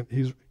 and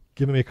He's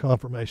given me a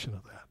confirmation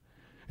of that.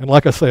 And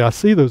like I say, I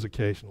see those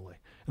occasionally,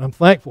 and I'm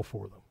thankful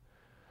for them.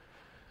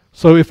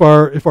 So if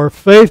our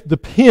faith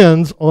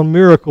depends on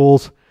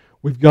miracles,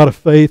 we've got a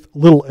faith,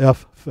 little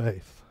f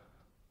faith.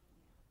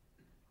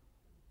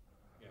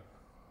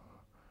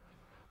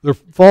 They're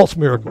false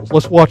miracles.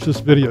 Let's watch this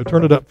video.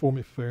 Turn it up for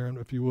me, Farron,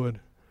 if you would.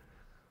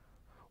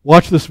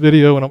 Watch this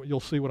video and you'll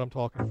see what I'm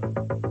talking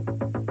about.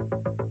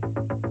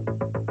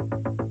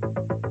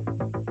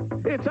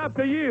 It's up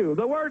to you.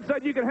 The Word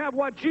said you can have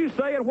what you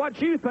say and what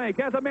you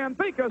think. As a man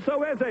thinketh,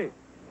 so is he.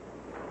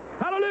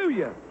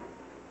 Hallelujah.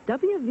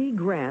 W.V.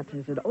 Grant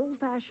is an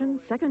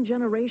old-fashioned,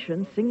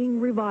 second-generation singing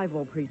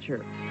revival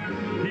preacher.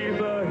 He's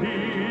a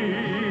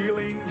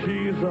healing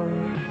Jesus.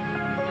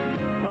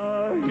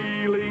 A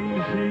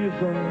healing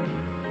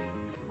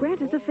Jesus.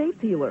 Grant is a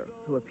faith healer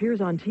who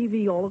appears on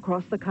TV all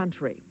across the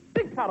country.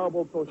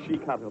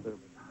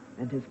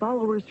 And his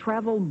followers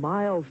travel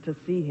miles to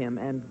see him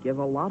and give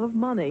a lot of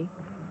money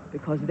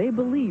because they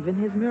believe in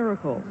his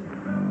miracles.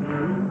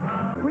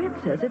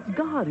 Grant says it's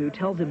God who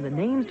tells him the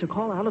names to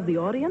call out of the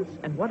audience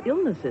and what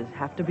illnesses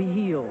have to be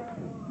healed.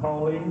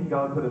 Pauline,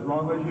 God said, as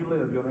long as you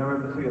live, you'll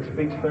never have to see a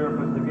speech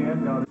therapist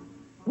again. God.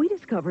 We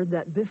discovered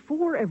that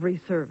before every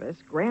service,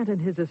 Grant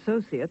and his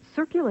associates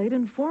circulate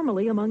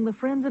informally among the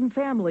friends and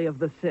family of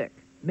the sick,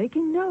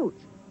 making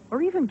notes,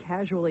 or even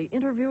casually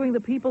interviewing the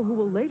people who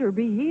will later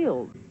be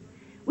healed.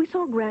 We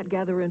saw Grant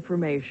gather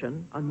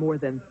information on more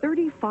than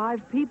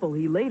 35 people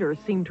he later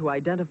seemed to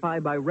identify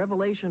by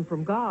revelation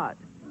from God.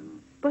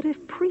 But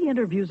if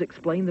pre-interviews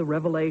explain the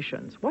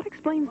revelations, what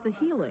explains the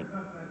healing?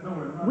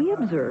 We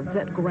observed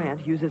that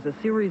Grant uses a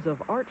series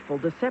of artful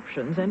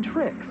deceptions and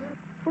tricks.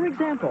 For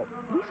example,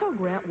 we saw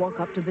Grant walk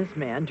up to this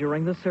man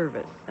during the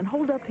service and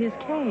hold up his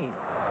cane.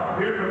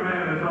 Here's a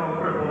man that's all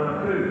crippled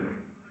up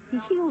too. He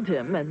healed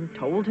him and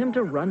told him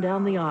to run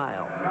down the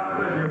aisle. God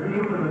says you're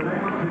healed in the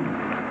name of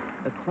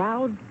Jesus. The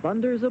crowd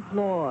thunders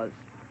applause.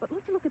 But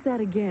let's look at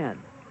that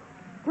again.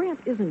 Grant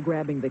isn't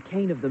grabbing the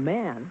cane of the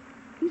man.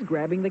 He's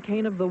grabbing the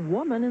cane of the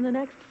woman in the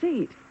next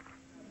seat.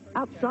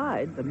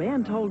 Outside, the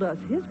man told us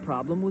his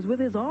problem was with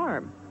his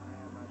arm.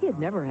 He had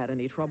never had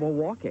any trouble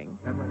walking.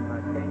 That was my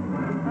cane.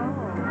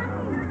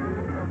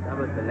 That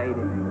was the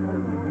lady.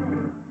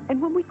 And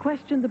when we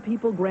questioned the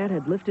people Grant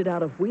had lifted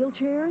out of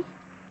wheelchairs,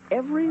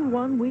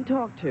 everyone we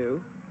talked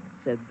to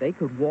said they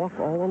could walk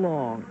all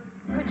along.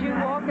 Could you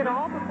walk at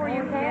all before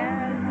you came?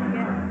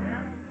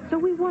 Yes. So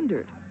we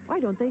wondered, why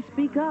don't they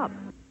speak up?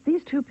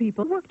 These two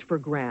people worked for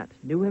Grant,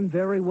 knew him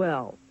very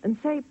well, and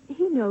say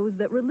he knows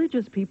that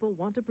religious people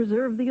want to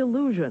preserve the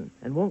illusion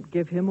and won't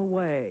give him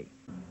away.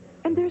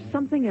 And there's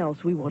something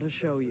else we want to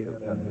show you.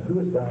 Who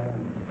is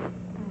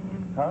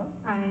Diane? Huh?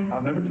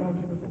 I've never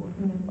talked to you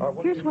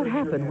before. Here's what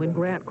happened when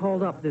Grant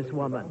called up this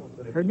woman.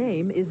 Her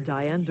name is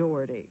Diane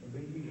Doherty.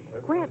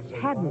 Grant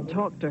hadn't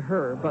talked to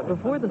her, but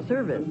before the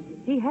service,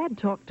 he had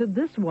talked to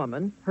this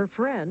woman, her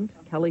friend,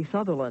 Kelly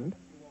Sutherland.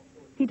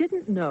 He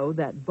didn't know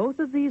that both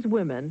of these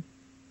women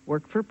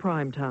work for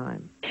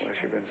Primetime. Has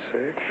she been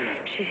sick?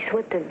 She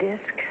slipped a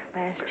disc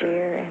last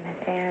year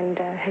and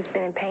has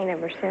been in pain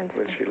ever since.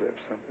 Would she lift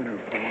something or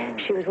fall?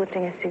 She was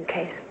lifting a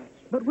suitcase.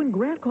 But when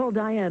Grant called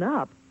Diane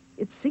up,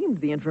 it seemed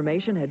the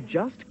information had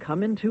just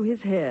come into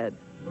his head.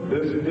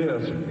 This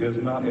disc is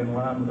not in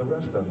line with the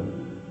rest of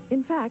them.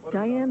 In fact,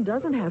 Diane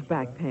doesn't have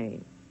back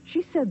pain.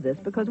 She said this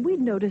because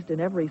we'd noticed in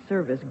every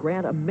service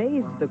Grant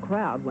amazed the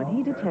crowd when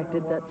he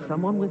detected that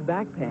someone with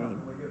back pain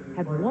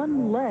had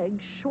one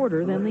leg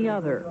shorter than the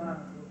other.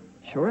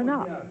 Sure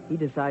enough, he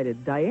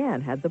decided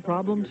Diane had the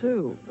problem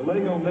too. The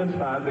leg on this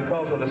side,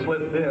 because of the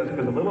slit disc,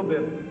 is a little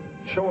bit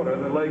shorter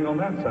than the leg on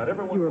that side.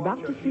 You're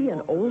about to see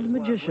an old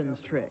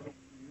magician's trick.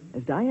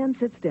 As Diane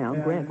sits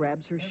down, Grant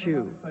grabs her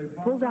shoe,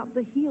 pulls out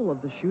the heel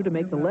of the shoe to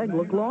make the leg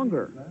look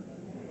longer.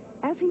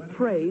 As he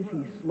prays,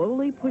 he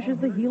slowly pushes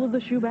the heel of the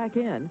shoe back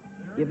in,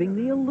 giving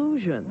the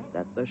illusion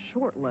that the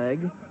short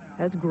leg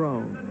has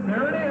grown.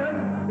 There it is.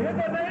 In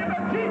the name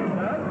of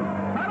Jesus.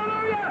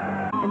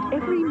 Hallelujah! And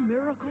every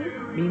miracle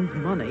means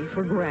money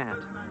for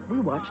Grant. We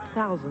watched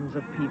thousands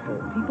of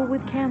people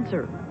with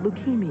cancer,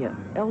 leukemia,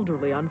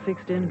 elderly on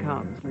fixed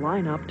incomes,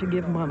 line up to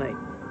give money.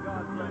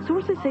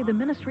 Sources say the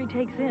ministry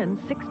takes in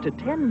 $6 to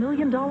 $10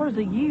 million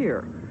a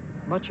year,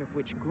 much of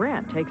which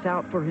Grant takes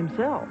out for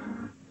himself.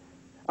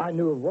 I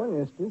knew of one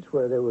instance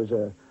where there was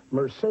a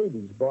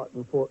Mercedes bought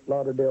in Fort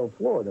Lauderdale,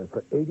 Florida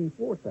for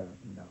 $84,000.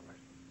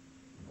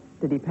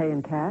 Did he pay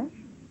in cash?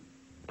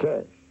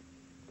 Cash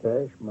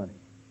money.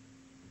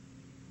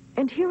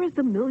 And here is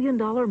the $1 million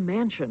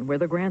mansion where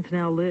the Grants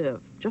now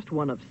live, just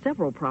one of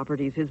several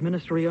properties his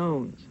ministry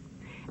owns.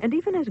 And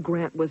even as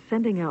Grant was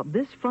sending out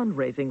this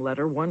fundraising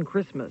letter one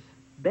Christmas,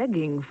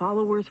 begging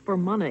followers for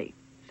money,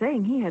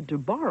 saying he had to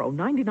borrow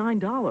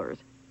 $99,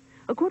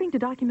 according to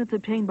documents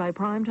obtained by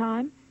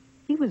Primetime,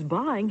 he was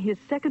buying his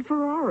second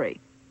Ferrari,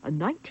 a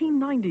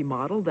 1990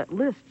 model that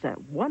lists at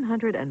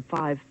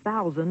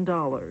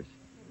 $105,000.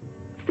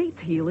 Faith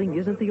healing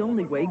isn't the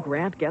only way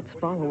Grant gets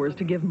followers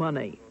to give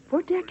money.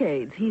 For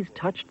decades, he's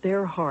touched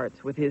their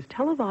hearts with his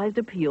televised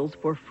appeals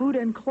for food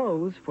and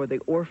clothes for the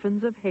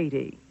orphans of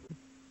Haiti.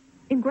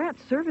 In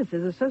Grant's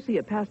services,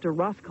 Associate Pastor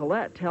Ross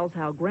Collette tells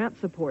how Grant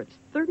supports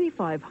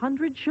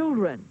 3,500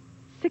 children,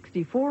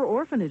 64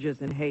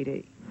 orphanages in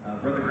Haiti.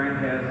 Brother Grant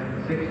has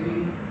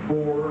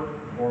 64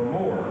 or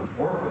more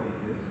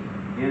orphanages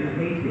in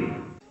Haiti.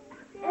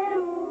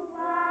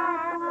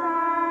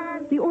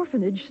 The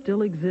orphanage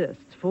still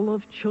exists, full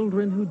of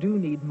children who do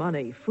need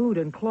money, food,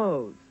 and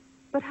clothes.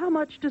 But how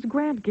much does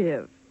Grant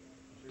give?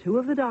 Two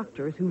of the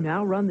doctors who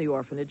now run the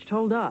orphanage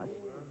told us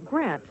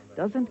Grant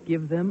doesn't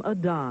give them a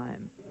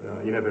dime.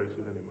 You never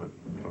received any money.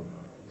 No.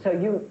 So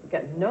you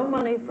get no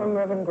money from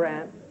Reverend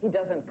Grant. He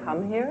doesn't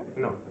come here?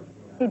 No.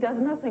 He does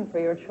nothing for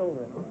your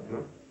children.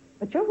 No.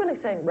 But you're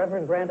really saying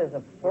Reverend Grant is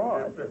a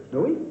fraud.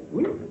 Oui?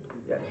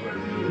 Yes.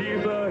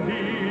 He's a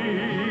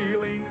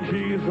healing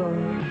Jesus.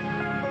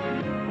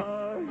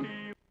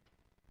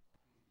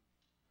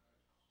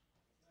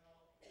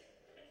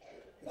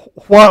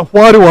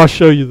 Why do I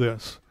show you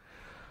this?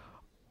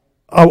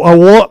 I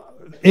want,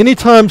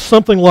 anytime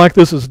something like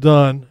this is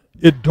done,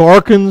 it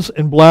darkens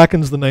and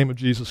blackens the name of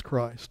Jesus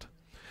Christ.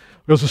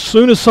 Because as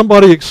soon as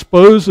somebody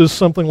exposes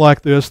something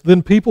like this,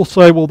 then people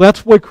say, well,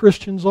 that's the way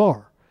Christians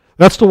are.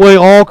 That's the way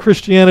all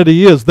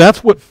Christianity is.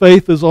 That's what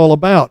faith is all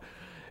about.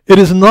 It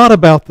is not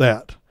about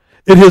that.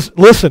 It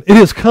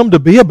has come to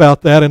be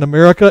about that in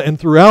America and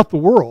throughout the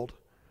world.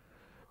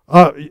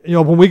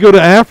 When we go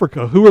to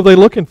Africa, who are they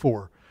looking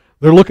for?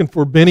 They're looking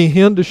for Benny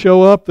Hinn to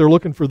show up. They're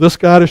looking for this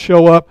guy to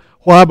show up.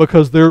 Why?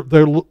 Because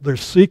they're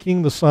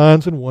seeking the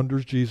signs and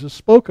wonders Jesus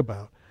spoke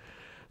about.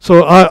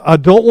 So I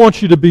don't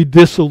want you to be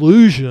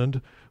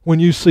disillusioned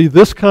when you see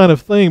this kind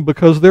of thing,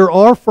 because there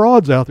are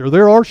frauds out there.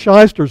 There are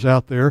shysters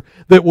out there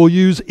that will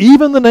use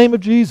even the name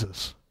of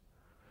Jesus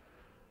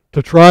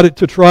to try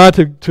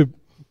to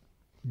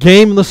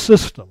game the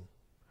system,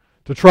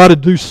 to try to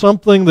do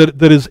something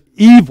that is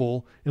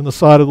evil in the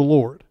sight of the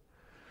Lord.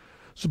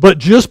 But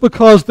just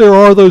because there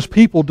are those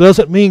people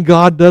doesn't mean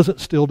God doesn't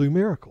still do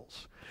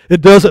miracles.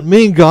 It doesn't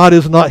mean God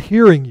is not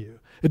hearing you.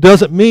 It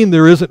doesn't mean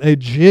there isn't a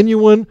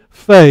genuine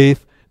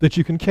faith that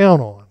you can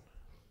count on.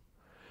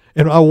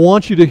 And I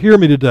want you to hear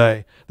me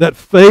today. That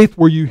faith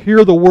where you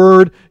hear the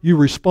word, you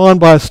respond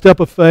by a step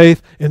of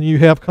faith, and you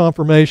have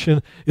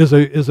confirmation is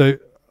a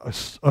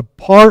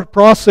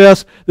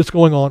process that's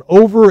going on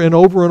over and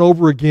over and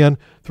over again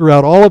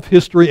throughout all of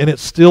history, and it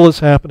still is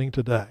happening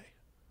today.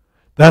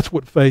 That's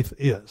what faith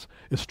is.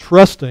 It's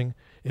trusting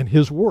in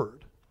His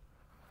Word.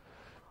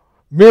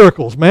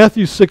 Miracles.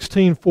 Matthew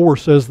 16:4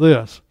 says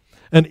this,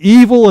 "An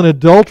evil and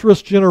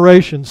adulterous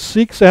generation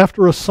seeks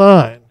after a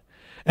sign,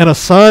 and a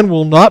sign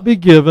will not be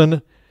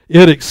given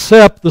it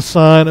except the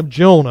sign of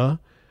Jonah.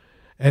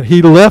 And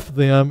he left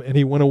them and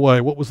he went away."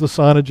 What was the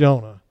sign of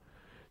Jonah?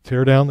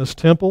 Tear down this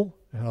temple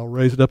and I'll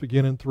raise it up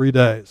again in 3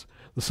 days.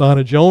 The sign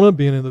of Jonah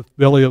being in the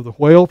belly of the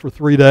whale for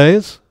 3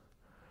 days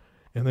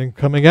and then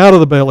coming out of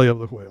the belly of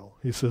the whale.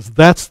 He says,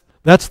 that's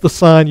the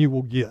sign you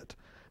will get.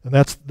 And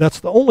that's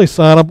the only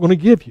sign I'm going to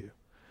give you.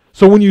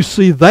 So when you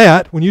see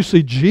that, when you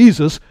see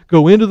Jesus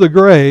go into the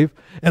grave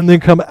and then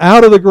come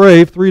out of the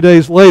grave 3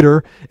 days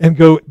later and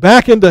go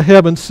back into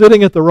heaven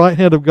sitting at the right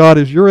hand of God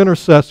as your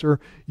intercessor,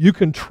 you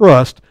can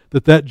trust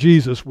that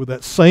Jesus with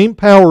that same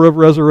power of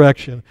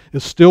resurrection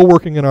is still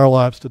working in our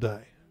lives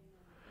today.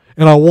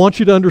 And I want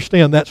you to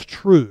understand that's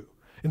true,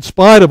 in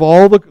spite of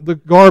all the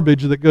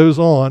garbage that goes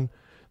on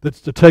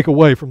that's to take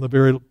away from the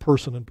very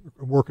person and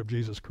work of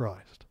Jesus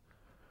Christ.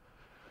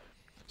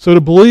 So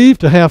to believe,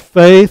 to have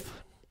faith,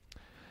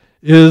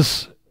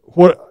 is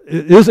what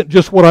it isn't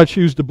just what I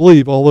choose to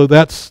believe, although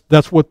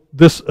that's what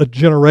this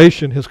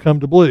generation has come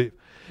to believe.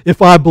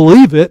 If I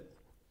believe it,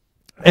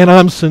 and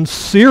I'm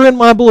sincere in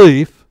my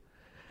belief,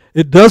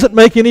 it doesn't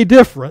make any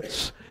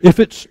difference if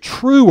it's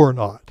true or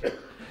not.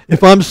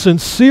 If I'm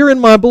sincere in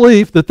my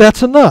belief that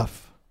that's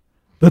enough,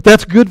 that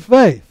that's good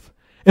faith,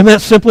 and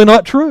that's simply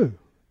not true.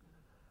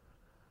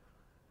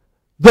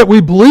 That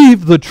we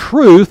believe the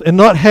truth and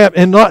not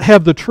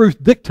have the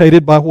truth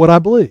dictated by what I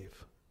believe.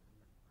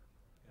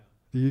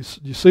 Do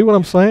you see what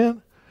I'm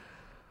saying?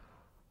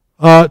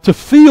 To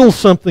feel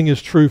something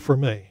is true for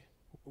me.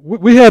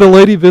 We had a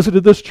lady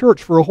visited this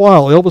church for a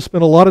while. Elvis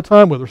spent a lot of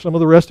time with her. Some of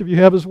the rest of you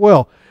have as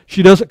well.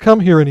 She doesn't come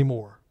here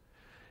anymore.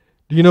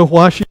 Do you know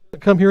why she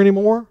doesn't come here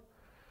anymore?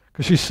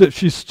 Because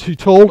she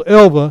told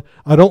Elva,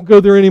 I don't go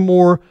there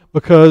anymore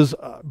because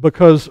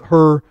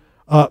her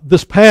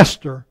this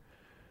pastor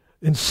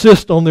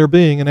insists on there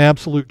being an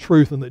absolute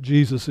truth and that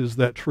Jesus is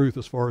that truth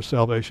as far as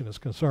salvation is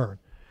concerned.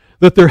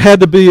 That there had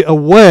to be a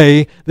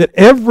way that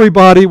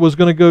everybody was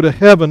going to go to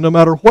heaven no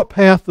matter what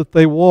path that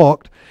they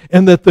walked,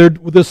 and that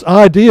this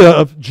idea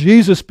of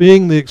Jesus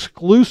being the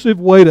exclusive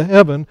way to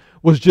heaven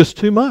was just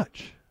too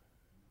much.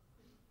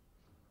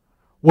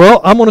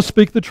 Well, I'm going to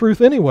speak the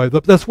truth anyway.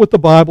 That's what the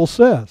Bible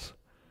says.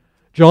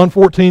 John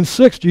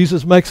 14:6,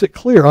 Jesus makes it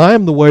clear, I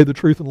am the way, the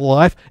truth, and the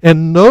life,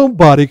 and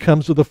nobody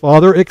comes to the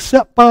Father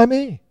except by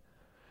me.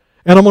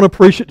 And I'm going to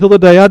preach it till the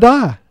day I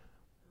die.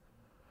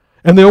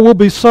 And there will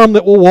be some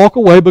that will walk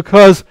away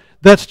because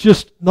that's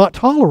just not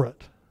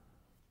tolerant.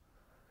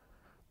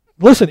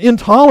 Listen,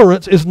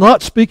 intolerance is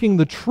not speaking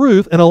the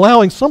truth and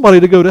allowing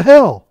somebody to go to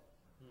hell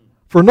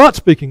for not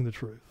speaking the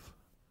truth.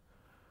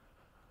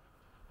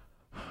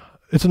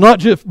 It's not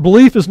just,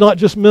 belief is not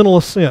just mental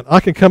assent.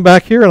 I can come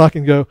back here and I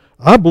can go,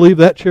 I believe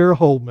that chair will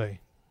hold me.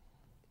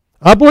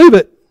 I believe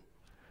it.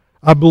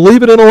 I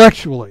believe it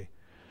intellectually.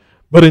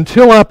 But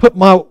until I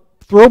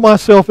throw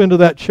myself into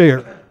that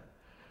chair,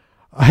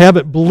 I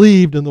haven't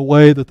believed in the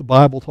way that the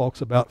Bible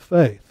talks about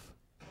faith.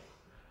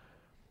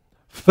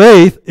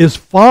 Faith is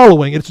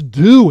following, it's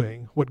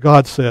doing what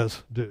God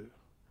says do.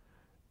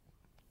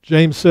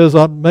 James says,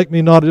 make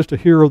me not just a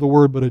hearer of the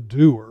word, but a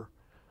doer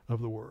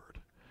of the word.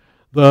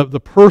 The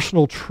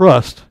personal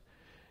trust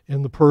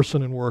in the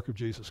person and work of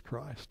Jesus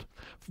Christ.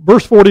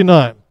 Verse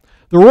 49,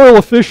 the royal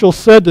official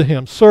said to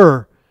him,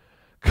 Sir,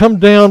 come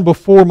down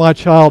before my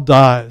child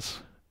dies.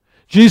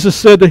 Jesus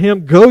said to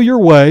him, Go your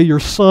way, your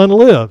son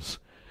lives.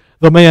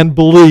 The man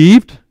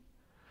believed,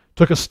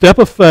 took a step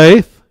of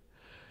faith.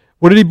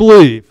 What did he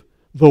believe?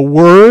 The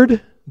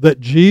word that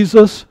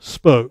Jesus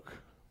spoke.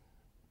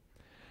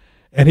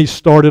 And he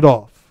started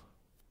off.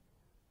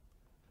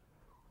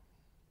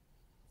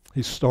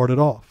 He started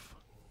off.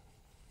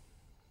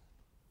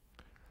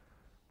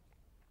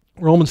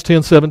 Romans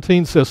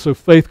 10:17 says, So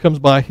faith comes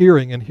by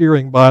hearing, and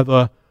hearing by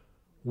the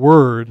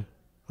word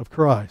of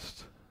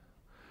Christ.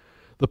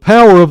 The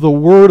power of the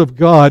word of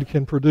God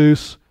can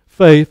produce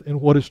faith in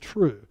what is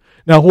true.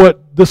 Now,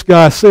 what this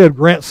guy said,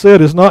 Grant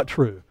said, is not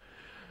true.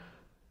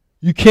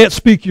 You can't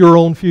speak your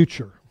own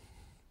future.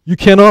 You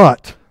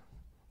cannot.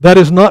 That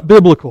is not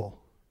biblical.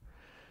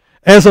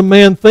 As a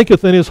man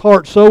thinketh in his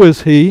heart, so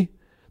is he.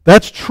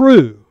 That's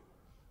true.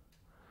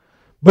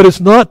 But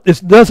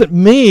it doesn't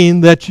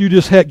mean that you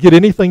just get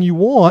anything you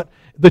want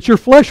that your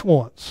flesh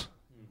wants.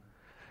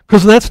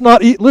 Because that's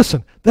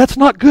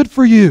not good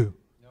for you.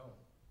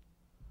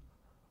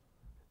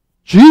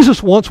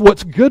 Jesus wants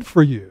what's good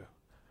for you.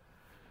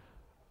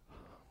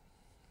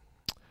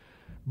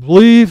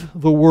 Believe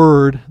the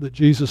word that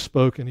Jesus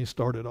spoke, and he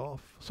started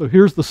off. So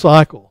here's the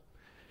cycle.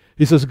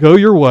 He says, go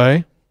your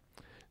way.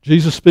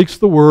 Jesus speaks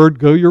the word,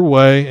 go your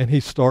way, and he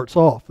starts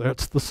off.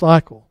 That's the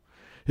cycle.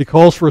 He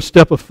calls for a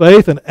step of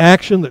faith, an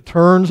action that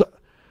turns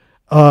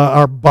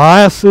our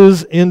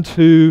biases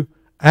into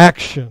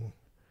action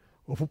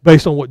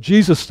based on what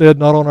Jesus said,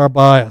 not on our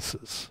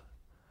biases.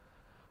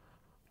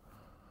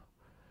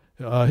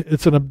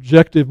 It's an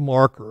objective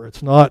marker.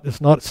 It's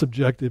not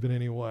subjective in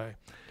any way.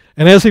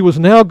 And as he was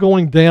now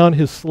going down,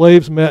 his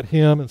slaves met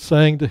him and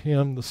saying to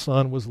him, the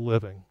son was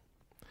living.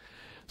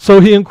 So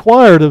he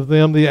inquired of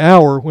them the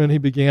hour when he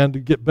began to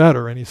get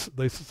better. And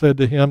they said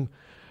to him,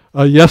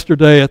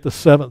 yesterday at the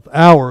 7th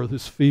hour,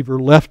 this fever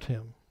left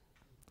him.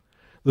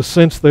 The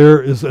sense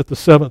there is at the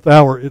 7th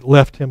hour, it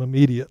left him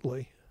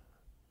immediately.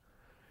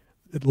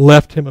 It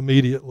left him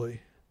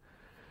immediately.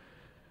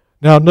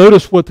 Now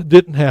notice what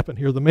didn't happen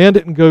here. The man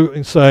didn't go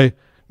and say,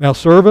 now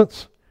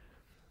servants,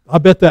 I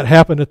bet that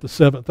happened at the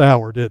 7th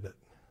hour, didn't it?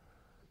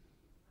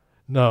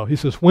 No. He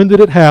says, when did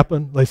it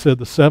happen? They said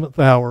the 7th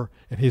hour,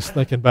 and he's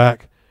thinking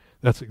back,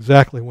 that's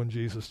exactly when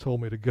Jesus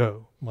told me to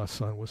go. My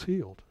son was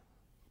healed.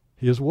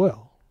 He is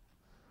well.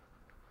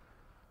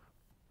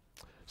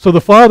 So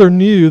the father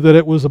knew that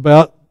it was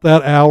about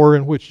that hour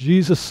in which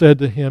Jesus said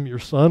to him, your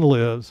son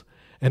lives,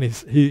 and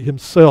he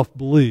himself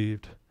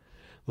believed.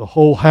 The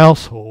whole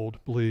household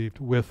believed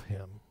with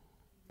him.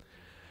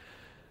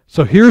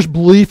 So here's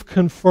belief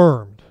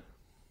confirmed.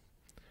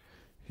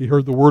 He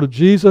heard the word of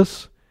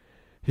Jesus.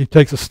 He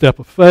takes a step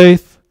of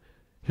faith.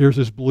 here's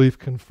his belief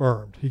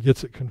confirmed. He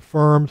gets it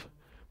confirmed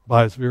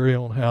by his very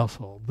own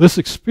household. This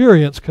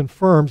experience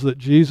confirms that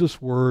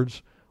Jesus'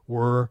 words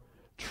were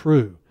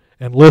true.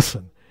 And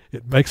listen,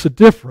 it makes a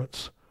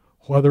difference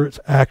whether it's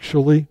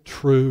actually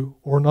true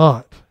or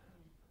not.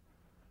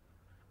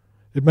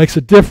 It makes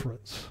a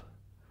difference.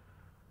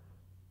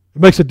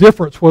 It makes a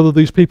difference whether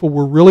these people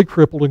were really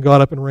crippled and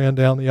got up and ran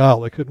down the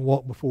aisle. They couldn't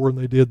walk before and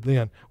they did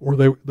then. Or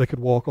they could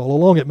walk all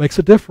along. It makes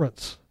a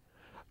difference.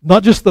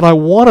 Not just that I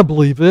want to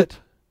believe it,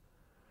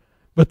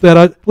 but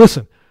that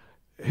listen,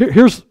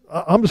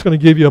 I'm just going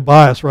to give you a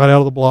bias right out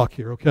of the block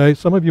here, okay?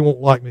 Some of you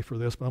won't like me for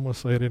this, but I'm going to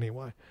say it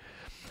anyway.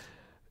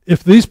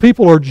 If these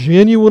people are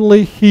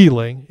genuinely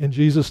healing in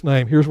Jesus'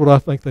 name, here's what I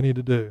think they need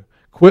to do.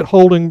 Quit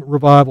holding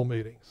revival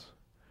meetings.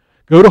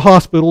 Go to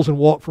hospitals and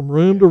walk from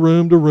room to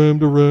room to room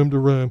to room to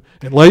room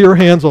and lay your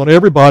hands on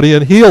everybody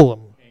and heal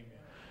them. Amen.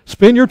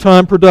 Spend your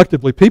time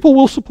productively. People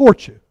will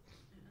support you.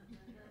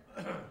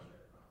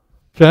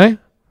 Okay?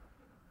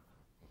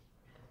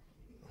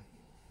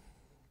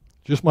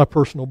 Just my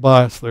personal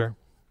bias there.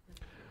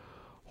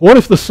 What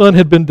if the son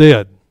had been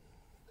dead?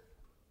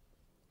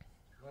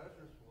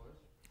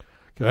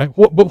 Okay,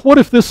 but what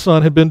if this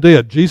son had been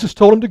dead? Jesus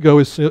told him to go,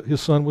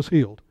 his son was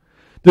healed.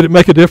 Did it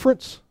make a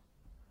difference?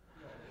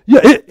 Yeah,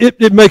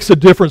 it makes a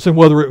difference in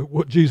whether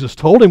what Jesus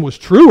told him was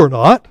true or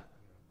not.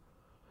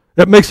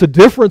 It makes a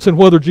difference in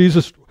whether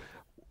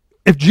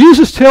if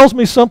Jesus tells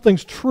me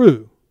something's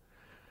true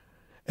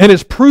and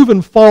it's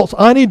proven false,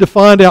 I need to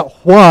find out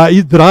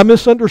why. Did I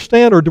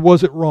misunderstand or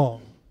was it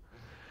wrong?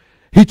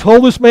 He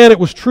told this man it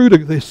was true,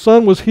 his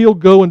son was healed,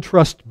 go and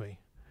trust me.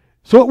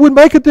 So it would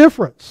make a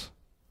difference.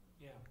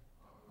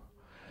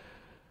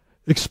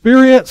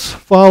 Experience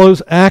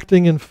follows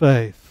acting in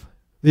faith.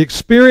 The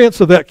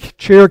experience of that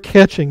chair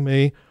catching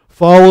me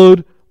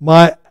followed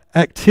my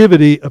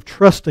activity of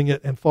trusting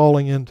it and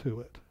falling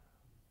into it.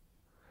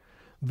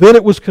 Then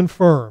it was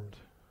confirmed.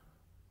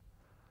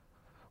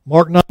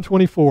 Mark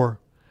 9:24.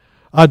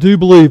 I do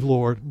believe,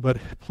 Lord, but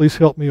please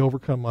help me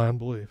overcome my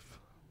unbelief.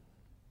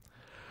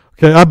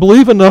 Okay, I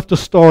believe enough to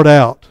start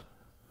out.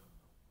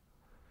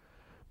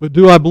 But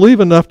do I believe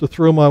enough to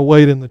throw my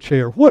weight in the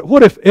chair?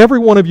 What if every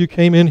one of you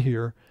came in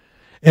here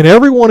and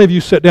every one of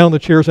you sat down in the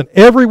chairs and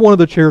every one of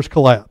the chairs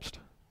collapsed?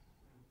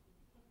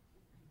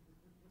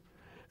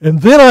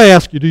 And then I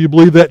ask you, do you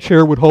believe that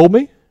chair would hold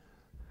me?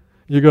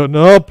 You go,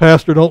 no,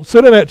 Pastor, don't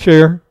sit in that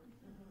chair.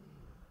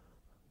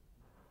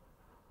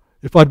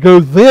 If I'd go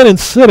then and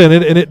sit in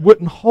it and it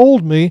wouldn't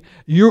hold me,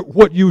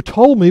 what you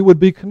told me would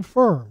be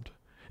confirmed.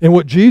 And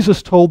what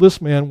Jesus told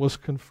this man was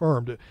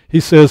confirmed.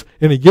 He says,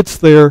 and he gets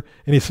there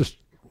and he says,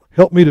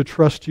 help me to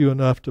trust you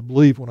enough to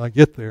believe when I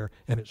get there,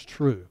 and it's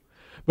true.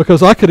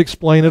 Because I could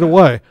explain it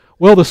away.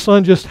 Well, the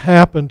son just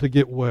happened to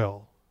get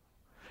well.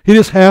 He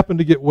just happened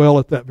to get well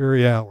at that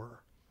very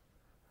hour.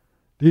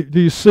 Do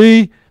you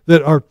see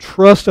that our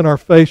trust and our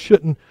faith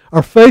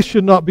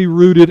should not be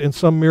rooted in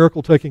some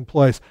miracle taking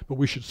place, but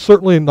we should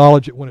certainly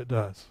acknowledge it when it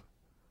does.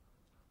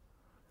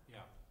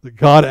 Yeah. That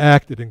God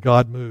acted and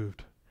God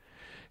moved.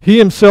 He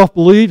himself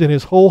believed in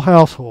his whole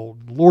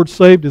household. The Lord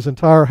saved his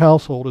entire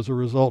household as a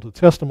result. The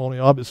testimony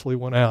obviously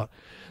went out.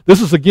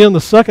 This is again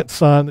the second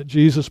sign that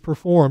Jesus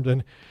performed,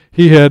 and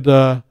he had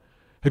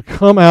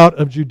come out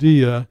of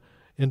Judea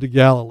into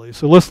Galilee.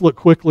 So let's look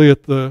quickly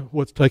at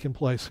what's taking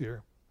place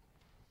here.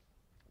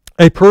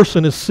 A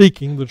person is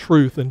seeking the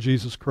truth in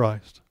Jesus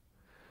Christ.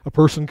 A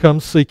person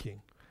comes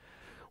seeking.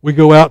 We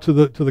go out to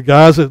the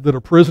guys that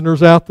are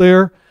prisoners out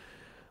there.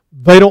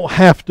 They don't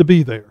have to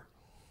be there.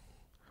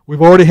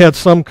 We've already had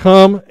some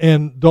come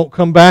and don't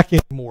come back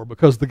anymore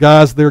because the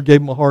guys there gave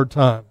them a hard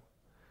time.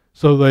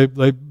 So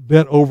they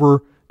bent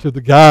over to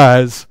the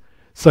guys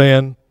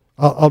saying,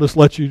 I'll just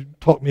let you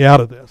talk me out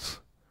of this.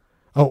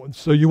 Oh,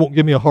 so you won't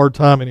give me a hard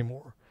time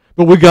anymore.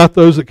 But we got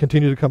those that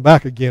continue to come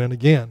back again and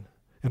again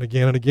and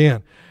again and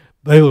again.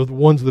 They are the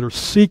ones that are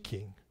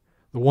seeking,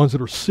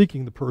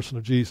 the person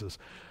of Jesus.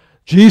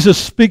 Jesus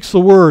speaks the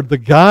word. The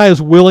guy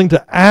is willing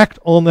to act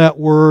on that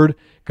word.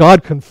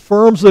 God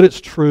confirms that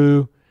it's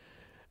true,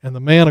 and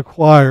the man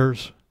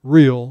acquires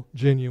real,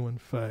 genuine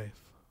faith.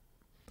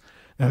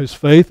 Now, his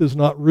faith is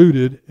not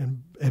rooted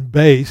and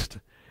based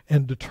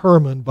and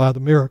determined by the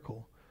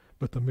miracle,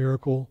 but the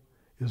miracle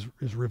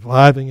is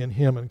reviving in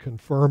him and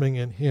confirming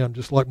in him,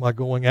 just like my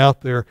going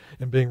out there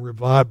and being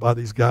revived by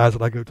these guys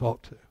that I go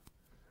talk to.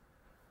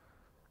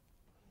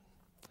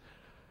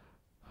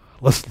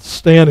 Let's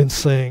stand and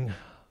sing.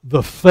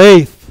 The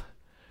faith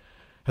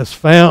has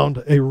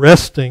found a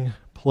resting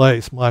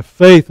place. My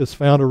faith has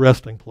found a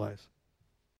resting place.